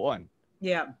 third, and so on.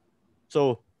 Yeah.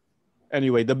 So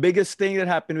anyway, the biggest thing that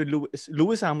happened with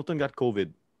Lewis Hamilton got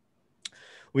COVID.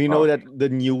 We know Oh. that the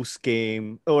news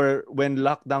came, or when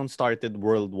lockdown started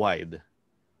worldwide,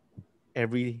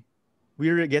 we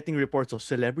were getting reports of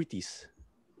celebrities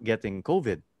getting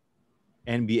COVID,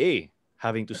 NBA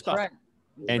having to That's stop. right.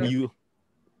 And right.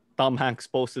 Tom Hanks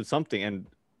posted something, and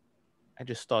I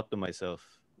just thought to myself,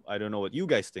 I don't know what you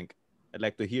guys think. I'd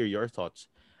like to hear your thoughts.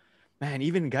 Man,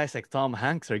 even guys like Tom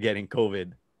Hanks are getting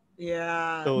COVID.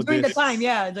 Yeah. So During the time,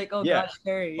 yeah. It's like, oh yeah, gosh,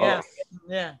 scary. Oh. Yeah.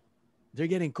 Yeah. they're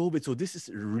getting COVID. So this is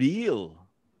real,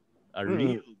 a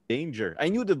real danger. I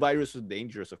knew the virus was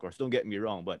dangerous, of course. Don't get me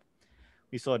wrong, but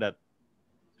we saw that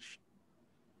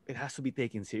it has to be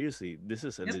taken seriously. This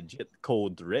is a Yep. legit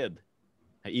code red.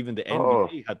 Even the Oh.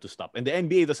 NBA had to stop, and the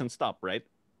NBA doesn't stop, right?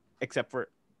 Except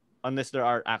for unless there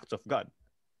are acts of God.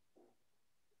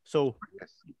 So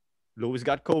Yes. Lewis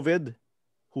got COVID.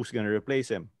 Who's gonna replace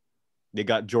him? They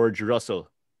got George Russell,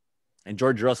 and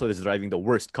George Russell is driving the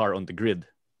worst car on the grid,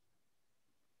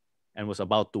 and was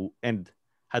about to and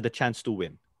had the chance to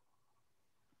win.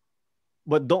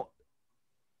 But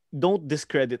don't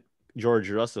discredit George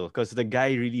Russell because the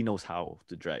guy really knows how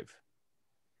to drive.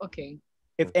 Okay.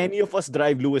 If any of us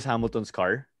drive Lewis Hamilton's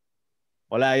car,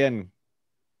 wala yan.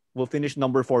 We'll finish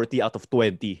number 40 out of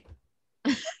 20.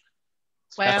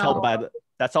 Well,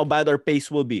 That's how bad our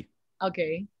pace will be.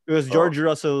 okay. Because George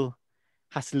Russell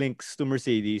has links to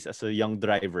Mercedes as a young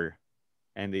driver.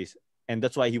 And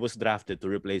that's why he was drafted to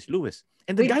replace Lewis.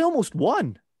 And the Wait. guy almost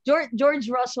won. George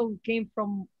Russell came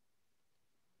from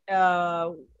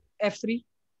F3.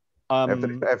 F3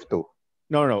 to F2.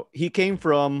 No. He came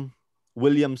from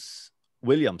Williams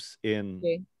in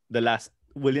Okay. the last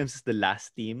Williams is the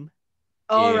last team.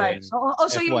 All right. in So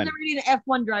he was F1. really an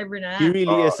F1 driver na. He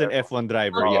really is an F1. F1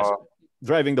 driver, Oh, yes. Oh.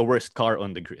 Driving the worst car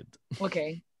on the grid.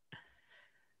 Okay.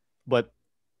 But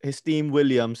his team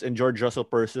Williams and George Russell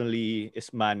personally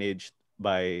is managed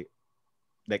by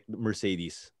like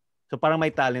Mercedes. So parang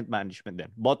may talent management din.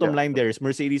 Bottom line there is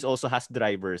Mercedes also has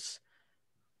drivers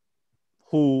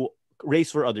who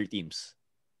race for other teams.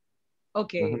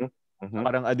 Okay. Mhm. Mhm.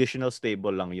 Parang additional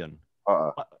stable lang yun.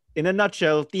 Oo. In a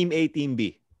nutshell, team A, team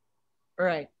B. All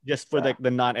right. Just for like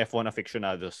the non-F1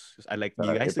 aficionados. I like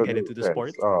you guys to get into the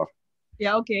sport. Oh.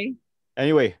 Yeah, okay.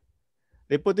 Anyway,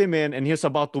 they put him in and he was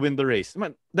about to win the race.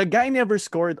 Man, the guy never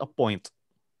scored a point.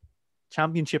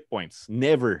 Championship points.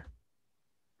 Never.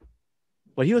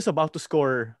 But he was about to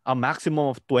score a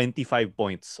maximum of 25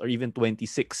 points or even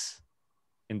 26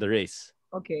 in the race.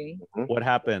 Okay. What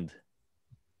happened?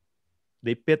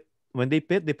 They pit when they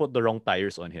pit, they put the wrong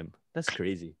tires on him. That's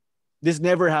crazy. This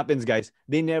never happens, guys.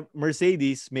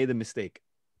 Mercedes made a mistake.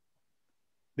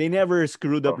 They never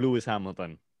screwed up Lewis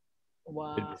Hamilton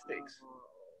Wow. with mistakes.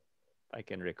 I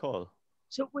can recall.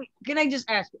 So wait, can I just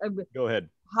ask? Go ahead.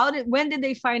 When did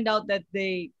they find out that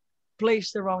they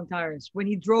placed the wrong tires? When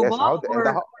he drove Yes, off,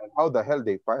 how the hell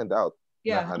they find out?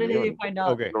 Yeah, how did they find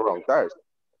out? Okay. The wrong tires.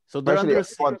 So they're Especially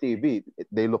under on TV,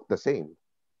 they look the same.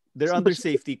 they're under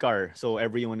safety car, so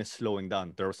everyone is slowing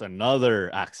down. There was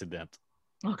another accident.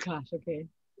 Oh gosh, okay.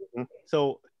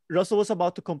 So Russell was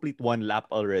about to complete one lap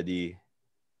already.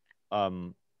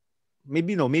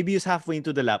 Maybe he's halfway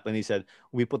into the lap and he said,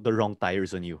 "We put the wrong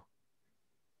tires on you."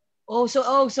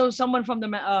 So someone from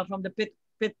the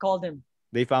pit called him.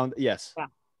 They found, yes. Yeah.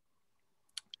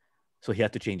 So he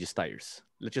had to change his tires.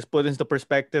 Let's just put into the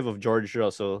perspective of George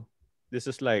Russell. This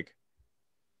is like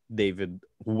David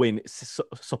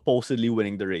supposedly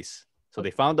winning the race. So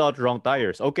they found out wrong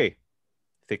tires. Okay,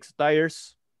 fix the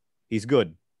tires. He's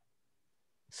good.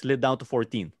 Slid down to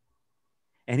 14.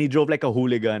 And he drove like a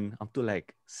hooligan up to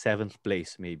like 7th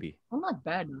place, maybe. Oh, not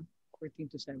bad, huh? 14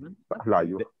 to 7.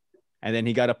 Layo. And then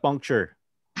he got a puncture.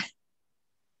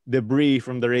 Debris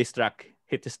from the racetrack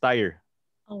hit his tire.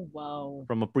 Oh, wow.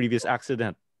 From a previous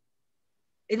accident.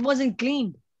 It wasn't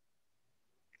cleaned.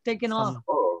 Taken off.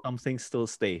 Some things still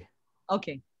stay.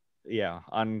 Okay. Yeah,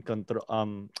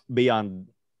 beyond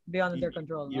their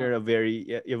control. You have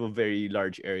a very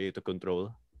large area to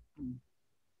control.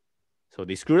 So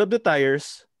they screwed up the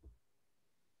tires,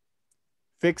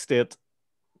 fixed it.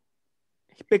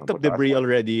 He picked up debris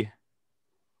already,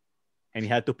 and he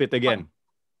had to pit again.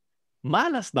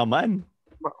 Malas naman.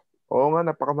 Oo nga,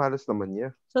 napakamalas naman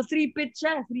niya. So 3-pit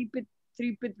siya.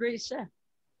 3-pit race siya.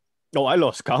 Oh, I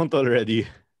lost count already.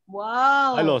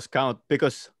 Wow. I lost count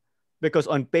because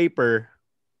on paper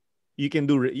you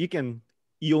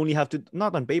only have to,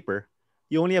 not on paper,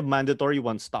 you only have mandatory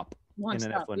one stop in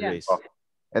an F1 race. Oh.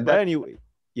 And but anyway,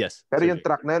 yes. Pero yung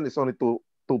track na yun is only two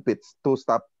pit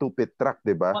track,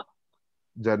 di ba?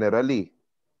 Generally.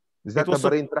 Is that the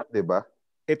Bahrain track, di ba?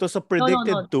 It was a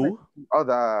predicted two. Oh,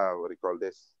 what do you call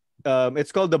this?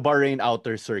 It's called the Bahrain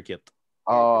Outer Circuit.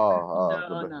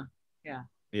 Yeah.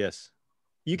 Yes.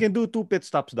 You can do 2 pit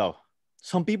stops now.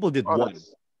 Some people did one.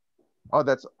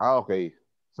 Okay.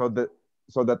 So the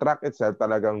track itself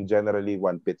talagang generally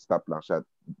 1 pit stop lang siya.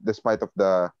 Despite of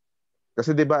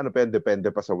kasi di ba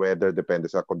depende pa sa weather, depende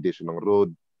sa condition ng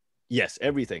road. Yes,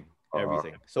 everything. So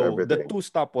everything. The 2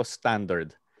 stop was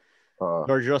standard.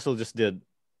 George Russell just did,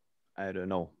 I don't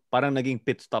know, parang naging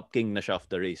pit stop king na siya of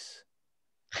the race.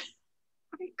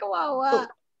 Kawawa. So,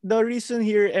 the reason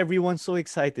here everyone's so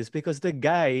excited is because the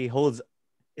guy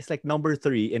it's like number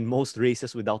 3 in most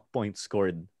races without points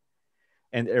scored.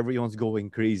 And everyone's going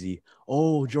crazy.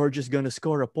 Oh, George is going to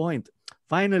score a point.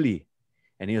 Finally.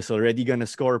 And he was already going to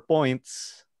score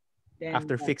points.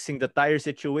 After fixing the tire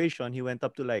situation, he went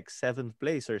up to like 7th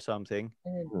place or something.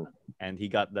 And he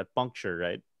got that puncture,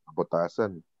 right?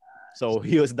 Butasan. So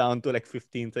he was down to like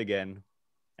 15th again.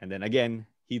 And then again,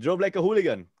 he drove like a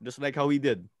hooligan, just like how he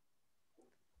did.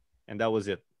 And that was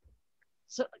it.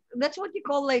 So that's what you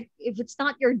call, like, if it's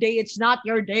not your day, it's not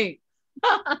your day.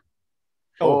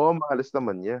 Malas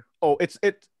naman niya. It's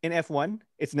in F1,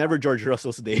 it's never George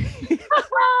Russell's day.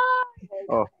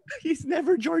 He's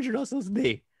never George Russell's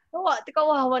day.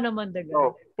 Kawawa naman the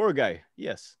guy. Poor guy,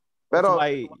 yes. Pero,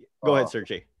 go ahead,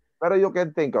 Sergey. Pero you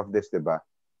can think of this, diba?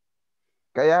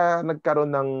 Kaya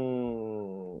nagkaroon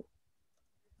ng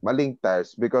maling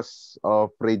tires because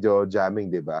of radio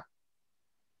jamming, diba?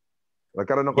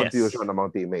 Nagkaroon ng confusion among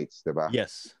teammates, diba?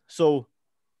 Yes. So,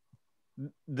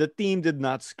 the team did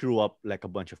not screw up like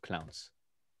a bunch of clowns.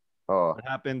 What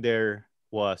happened there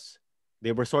was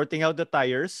they were sorting out the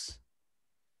tires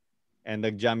and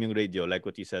nag-jam yung radio, like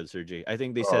what you said, Sergey. I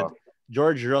think they said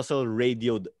George Russell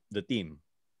radioed the team.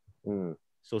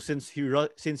 So since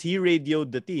he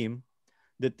radioed the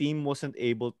team wasn't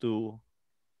able to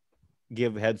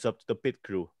give heads up to the pit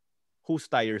crew whose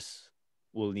tires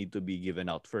will need to be given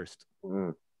out first.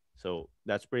 So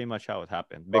that's pretty much how it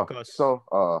happened. Because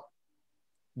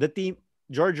the team,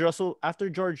 after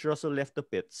George Russell left the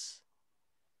pits,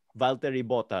 Valtteri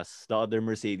Bottas, the other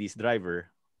Mercedes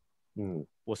driver,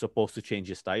 was supposed to change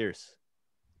his tires.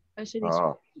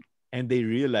 And they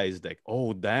realized, like,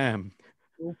 oh, damn.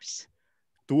 Oops.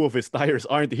 2 of his tires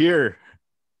aren't here.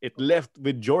 It left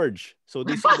with George. So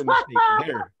they saw the mistake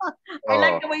there. I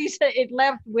like the way you said it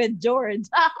left with George.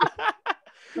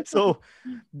 So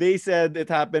they said it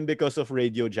happened because of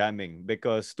radio jamming.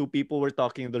 Because 2 people were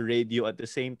talking on the radio at the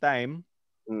same time.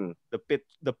 The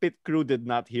pit crew did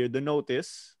not hear the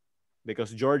notice.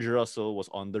 because George Russell was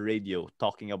on the radio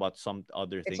talking about some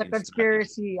other It's thing a in strategy.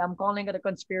 conspiracy. I'm calling it a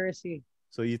conspiracy.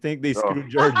 So you think they Oh, screwed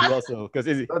George Russell because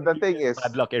he so the thing gets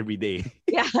bad is, luck every day.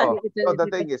 Yeah, oh, so it's the a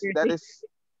thing is, conspiracy.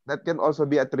 that can also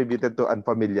be attributed to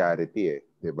unfamiliarity, eh,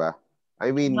 di ba?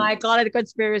 I No, mean, I call it a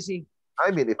conspiracy.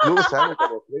 if Lewis Hamilton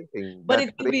was racing But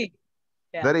it could be.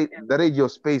 Yeah, the radio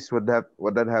space would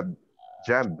not have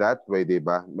jammed that way, di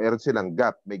ba? Meron silang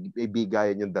gap, may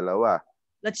bigayan yung dalawa.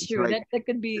 that's It's true. like That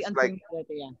could be it's like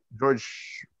unfamiliarity. Yeah, George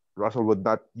Russell would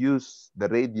not use the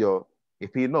radio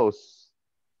if he knows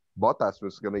Bottas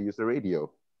was gonna use the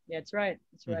radio, yeah, that's right.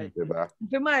 That's Mhm. right. di ba?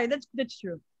 Unfamiliar. That's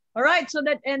true. All right, so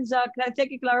that ends. Thank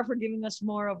you, Clara, for giving us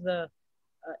more of the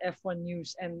F1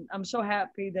 news, and I'm so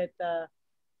happy that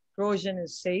Grosjean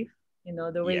is safe. You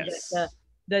know the way that Yes.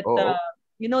 Oh,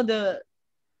 you know the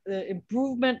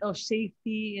improvement of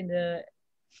safety in the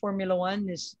Formula One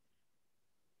is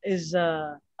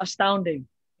astounding.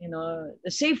 You know,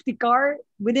 the safety car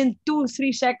within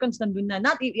 2-3 seconds, nandun na.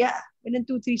 Not yeah, within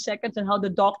 2-3 seconds, and how the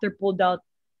doctor pulled out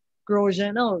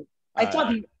Grosjean. Oh, I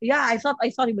thought Uh, I thought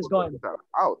he was gone.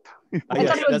 out. I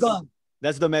thought yes, he was gone.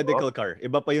 that's the Oh, medical car.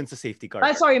 Iba pa yun sa safety car.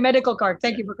 I sorry, medical car.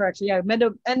 Thank Yeah. you for correction. Yeah,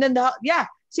 and then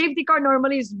safety car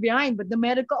normally is behind, but the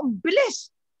medical, ang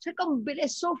bilis. It's like ang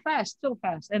bilis, so fast, so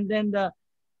fast. And then the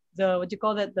what you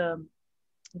call that the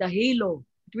halo,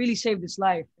 it really saved his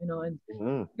life, you know. And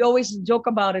mm. we always joke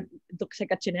about it. It looks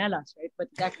like a chinelas, right? But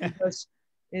it actually does.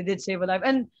 It did save a life.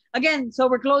 And again, so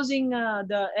we're closing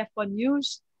the F1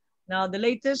 news. Now the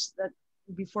latest that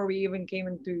before we even came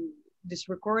into this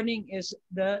recording is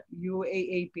the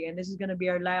UAAP, and this is gonna be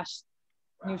our last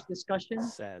news discussion.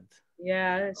 Sad.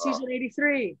 Yeah, Oh, season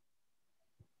 83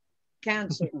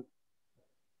 canceled.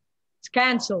 It's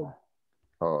canceled.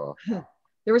 oh.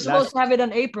 They were supposed Last to have it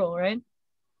in April, right?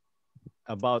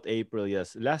 about April,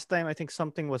 yes. Last time I think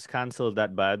something was canceled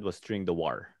that bad was during the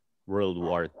war, World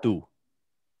War II.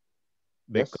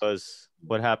 Yes. Because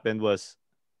what happened was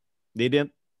they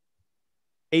didn't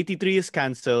 83 is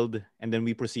canceled and then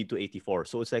we proceed to 84.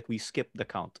 So it's like we skipped the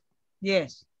count.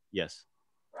 Yes. Yes.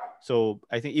 So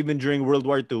I think even during World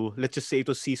War II, let's just say it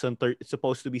was season 30, it's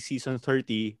supposed to be season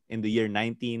 30 in the year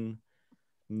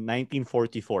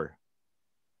 1944.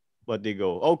 But they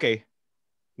go, okay,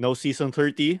 no season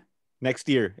 30. Next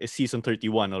year is season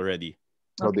 31 already.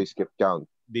 So Okay. they skip count.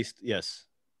 Yes.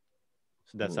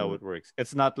 So that's how Mm. it works.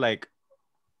 It's not like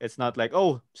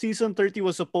oh, season 30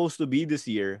 was supposed to be this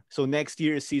year. So next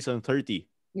year is season 30.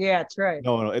 Yeah, that's right.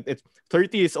 No, it's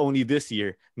 30 is only this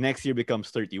year. Next year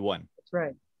becomes 31. That's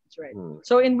right. That's right. Mm.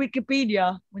 So in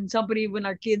Wikipedia, when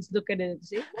our kids look at it and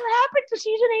say, what happened to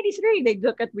season 83? They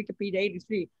look at Wikipedia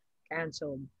 83.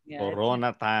 Canceled. Yeah.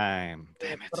 Corona time.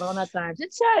 Damn it. Corona times.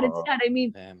 It's sad. It's Oh. sad. I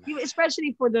mean, Damn.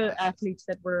 especially for the athletes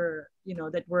that were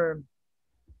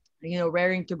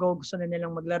raring to go. Gusto na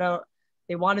nilang maglaro.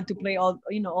 They wanted to play all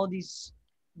these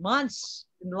months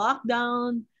in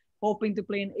lockdown, hoping to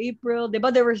play in April.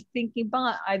 But they were thinking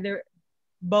pa nga, either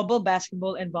bubble,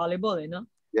 basketball, and volleyball, you know?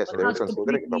 Yes, But they now were it's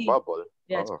considering the completely, bubble.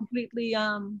 yeah, it's Oh.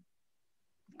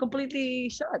 completely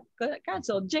shut,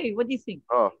 canceled. Jay, what do you think?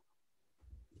 Oh,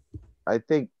 I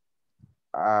think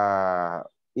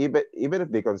even if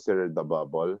they consider the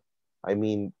bubble, I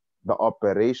mean the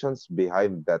operations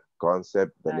behind that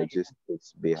concept, the Yeah.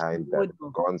 logistics behind that Good,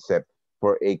 no? concept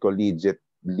for a collegiate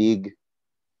league,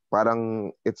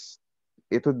 parang it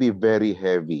would be very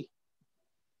heavy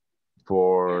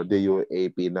for the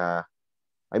UAP na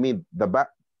I mean the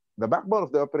backbone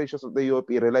of the operations of the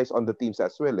UAP relies on the teams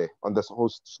as well, on the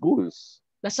host schools.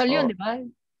 Lasal yun, Oh, di ba? oh,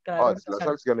 Claro, Lasal.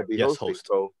 LaSalle's gonna be Yes, hosting. host.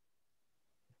 So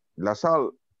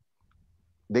LaSalle,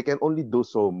 they can only do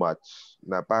so much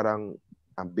na parang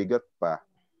ang bigat pa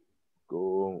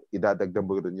kung idadagdag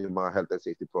mo rin yung mga health and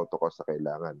safety protocols na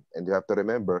kailangan. And you have to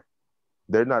remember,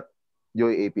 they're not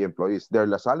UAAP employees, they're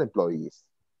LaSalle employees.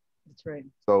 That's right.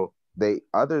 So, they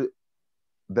other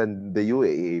than the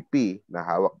UAAP na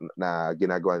hawak na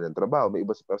ginagawa ng trabaho, may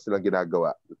iba pa silang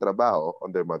ginagawa na trabaho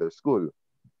on their mother school.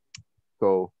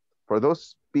 So, for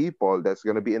those people that's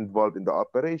going to be involved in the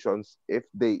operations, if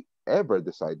they ever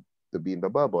decide to be in the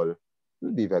bubble, it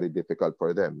will be very difficult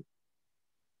for them.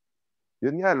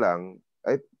 Yun nga lang,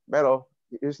 pero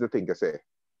here's the thing kasi,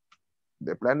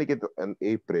 they're planning it in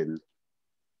April,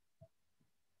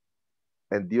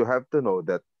 and you have to know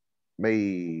that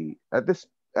may at this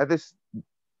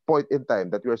point in time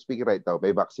that we are speaking right now,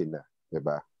 may vaccine na,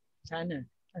 diba? Sana.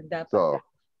 Ang dapat. So,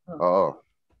 oo.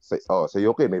 Sa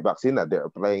UK, may vaccine na. They're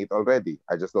applying it already.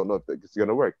 I just don't know if it's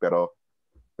gonna work, pero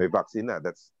may vaccine na.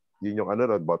 Yun yung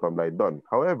bottom line doon.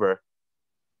 However,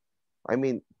 I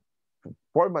mean,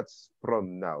 4 months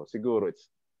from now, siguro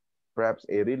perhaps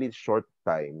a really short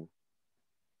time,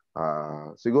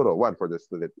 siguro, one, for the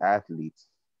student athletes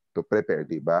to prepare,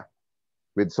 di ba?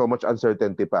 With so much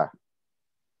uncertainty pa.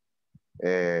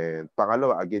 And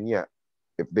pangalawa, again, yeah,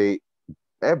 if they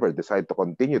ever decide to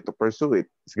continue to pursue it,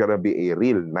 it's gonna be a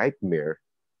real nightmare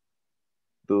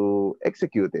to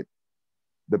execute it.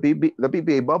 The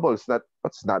PBA bubble is not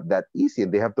that easy,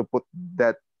 and they have to put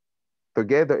that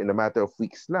together in a matter of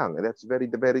weeks lang, and that's very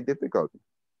very difficult.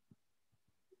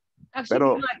 Actually,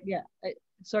 Pero, yeah.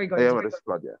 Sorry, go ayan, ahead.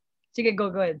 Claudia. Sige,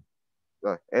 go ahead.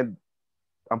 And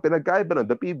ang pinagkaiba nun,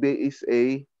 the PBA is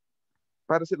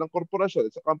para silang korporasyon.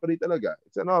 It's a company talaga.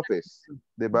 It's an office.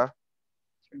 Diba?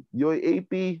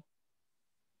 UAAP,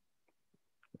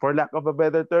 for lack of a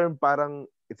better term, parang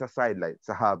it's a sideline.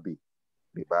 It's a hobby.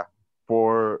 Diba?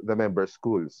 For the member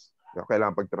schools.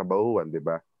 Kailangan pagtrabahuan,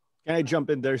 diba? Can I jump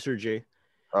in there, Sir Jay?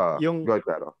 Go ahead,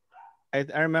 Claro.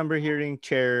 I remember hearing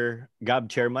GAB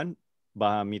chairman,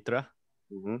 Baha Mitra,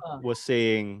 was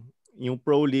saying yung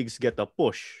pro leagues get a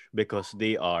push because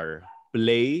they are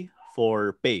play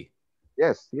for pay.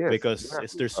 Yes. Because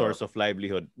it's their source of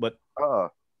livelihood. But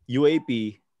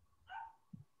UAP,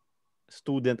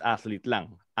 student athlete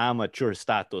lang, amateur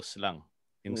status lang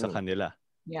yung sa kanila.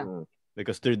 Yeah.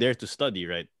 Because they're there to study,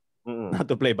 right? Not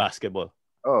to play basketball.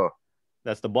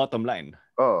 That's the bottom line.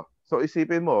 So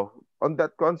isipin mo, on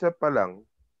that concept pa lang,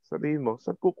 sabihin mo,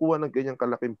 saan kukuha ng ganyang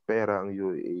kalaking pera ang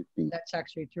UAAP? That's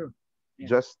actually true. Yeah.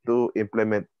 Just to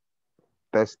implement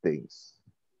testings,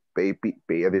 pay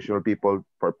additional people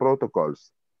for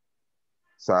protocols,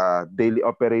 sa daily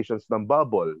operations ng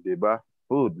bubble, di ba?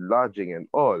 Food, lodging, and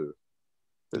all.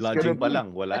 Lodging pa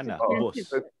lang, wala na.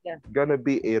 It's gonna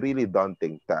be a really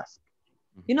daunting task.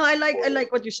 You know, I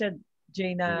like what you said,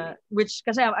 Jana, which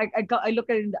kasi I look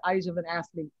at it in the eyes of an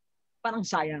athlete, parang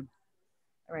sayang.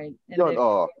 Right? And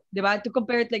Yun, diba? To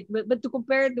compare it but to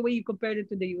compare it the way you compared it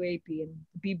to the UAP and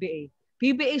the PBA.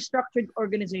 PBA structured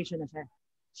organization na siya.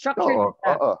 Structured,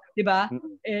 diba?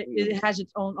 It has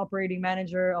its own operating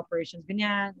manager, operations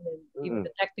ganyan, and then even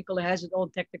the technical, it has its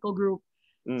own technical group.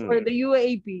 For the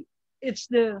UAP, it's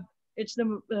the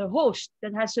host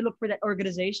that has to look for that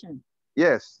organization.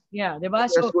 Yes. Yeah, diba?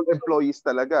 They're school employees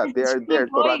talaga. They are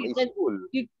there to run a school.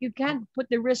 You can't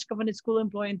put the risk of a school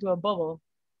employee into a bubble.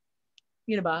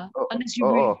 You know ba? Unless you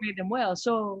really pay them well.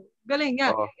 So, galing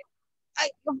nga.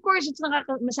 Of course, it's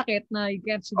masakit na you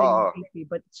can't see the UAP,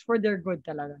 but it's for their good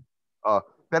talaga.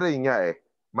 Pero yun nga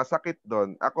masakit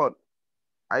doon. Ako,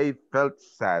 I felt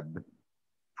sad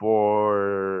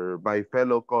for my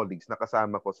fellow colleagues na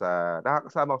nakakasama ko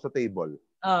sa table.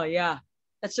 Oh, yeah.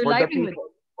 That's their livelihood.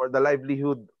 For the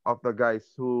livelihood of the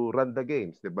guys who run the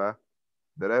games, di ba?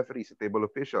 The referees, the table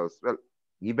officials, well,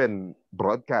 even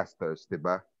broadcasters, di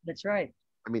ba? That's right.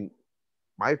 I mean,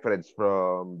 my friends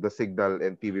from the Signal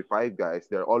and TV5 guys,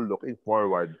 they're all looking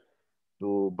forward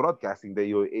to broadcasting the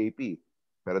UAP.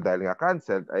 Pero dahil nga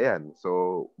canceled, ayan.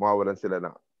 So, mawawalan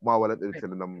din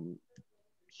sila ng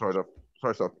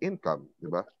source of income, di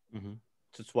ba?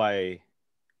 That's why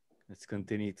let's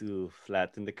continue to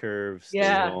flatten the curve, stay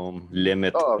Yeah. home,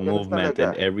 limit movement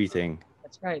and everything.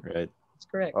 That's right. Right. That's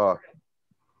correct.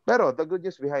 Pero the good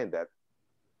news behind that,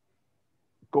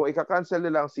 kung ika-cancel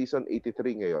nila ang season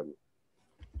 83 ngayon,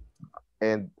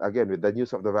 and again, with the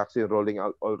news of the vaccine rolling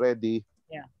out already,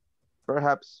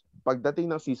 perhaps, pagdating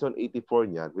ng season 84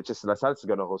 niyan, which is Lasalle's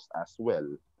gonna host as well,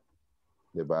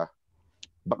 di ba?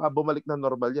 Baka bumalik na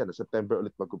normal yan. September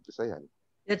ulit mag-umpisa yan.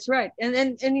 That's right. And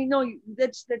you know,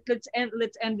 let's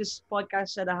end this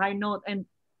podcast at a high note. And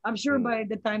I'm sure by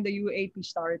the time the UAP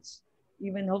starts,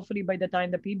 even hopefully by the time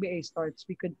the PBA starts,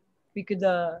 we could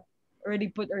already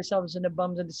put ourselves in the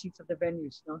bums and the seats of the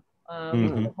venues, no?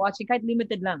 Watching kahit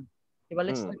limited lang. Diba?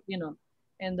 Let's you know,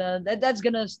 and that's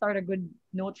gonna start a good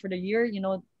note for the year. You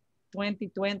know,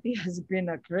 2020 has been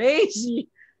a crazy,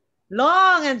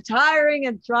 long and tiring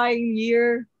and trying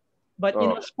year, but you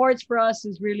know, sports for us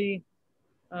is really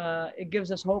it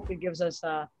gives us hope, it gives us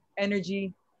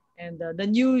energy, and the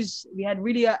news we had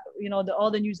really you know,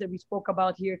 all the news that we spoke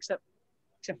about here except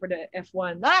for the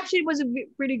F1. That actually was a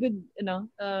pretty good, you know,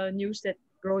 news that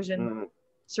Grosjean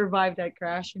survived that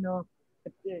crash. You know,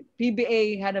 the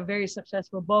PBA had a very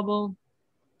successful bubble.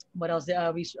 What else?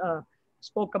 We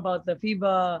spoke about the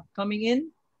FIBA coming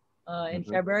in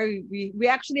February. We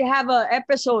actually have a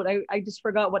episode. I just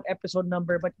forgot what episode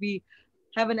number, but we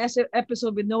have an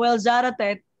episode with Noel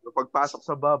Zaratet. Pagpasok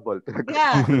sa bubble.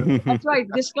 Yeah, that's right.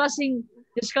 Discussing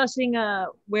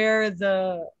where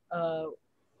the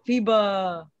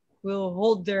FIBA will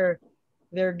hold their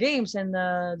games, and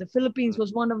the Philippines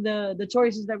was one of the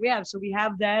choices that we have. So we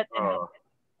have that,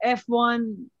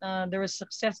 F1, there was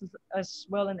success as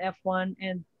well in F1,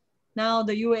 and now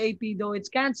the UAP, though it's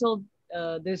canceled,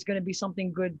 there's gonna be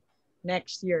something good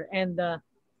next year, and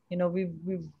you know we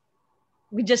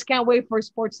just can't wait for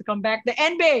sports to come back. The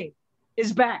NBA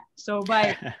is back, so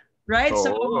by right,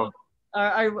 so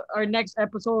Oh, our next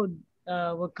episode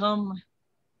will come.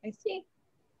 I think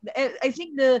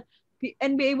the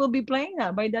NBA will be playing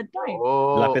now by that time.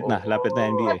 Lapit na oh,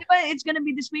 NBA. But it's gonna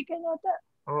be this weekend.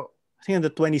 oh. I think on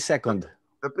the 22nd.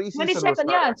 The Twenty preseason will second, start,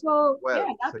 yeah. So well,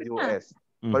 yeah, sa dapat na. US.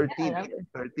 Mm. 13th, Yeah,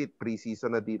 dapat. 13th preseason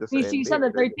na dito sa NBA. Preseason the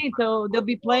 13th, so they'll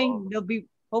be Oh, playing.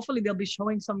 Hopefully they'll be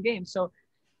showing some games. So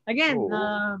again,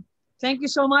 oh. thank you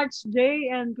so much,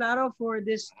 Jay and Claro, for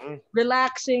this Mm.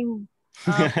 relaxing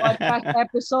podcast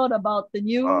episode about the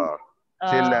new. Ah,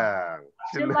 chill Uh, lang.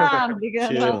 Chill chill lang. lang, di ka na.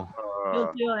 Chill. Chill,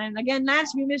 Ah, chill. And again,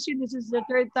 Lance, we miss you. This is the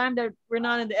third time that we're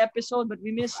not in the episode, but we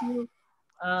miss you.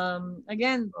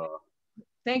 Again, ah.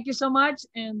 thank you so much,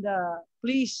 and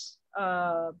please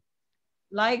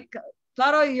like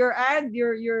Claro, your ad,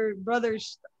 your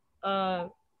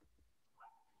uh,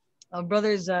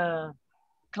 brother's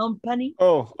company.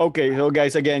 Oh, okay. So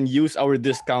guys, again, use our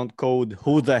discount code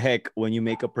who the heck when you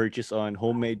make a purchase on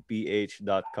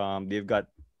homemadeph.com. They've got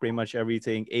pretty much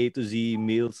everything A to Z,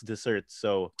 meals, desserts.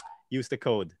 So use the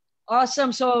code.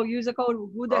 Awesome. So use the code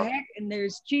who the Ah, heck, and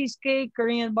there's cheesecake,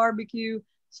 Korean barbecue,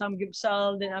 some give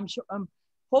salad, and I'm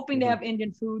hoping they mhm. have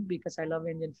Indian food because I love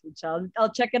Indian food. So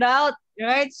I'll check it out. All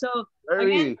right. So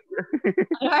again, Hurry.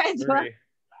 all right. So, Hurry.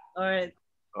 all right.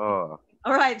 Oh,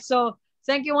 All right. So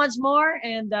thank you once more,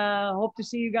 and hope to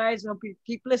see you guys. Hope you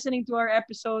keep listening to our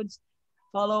episodes.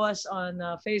 Follow us on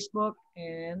Facebook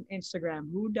and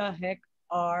Instagram. Who the heck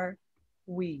are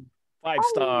we? 5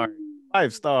 stars.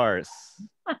 5 stars.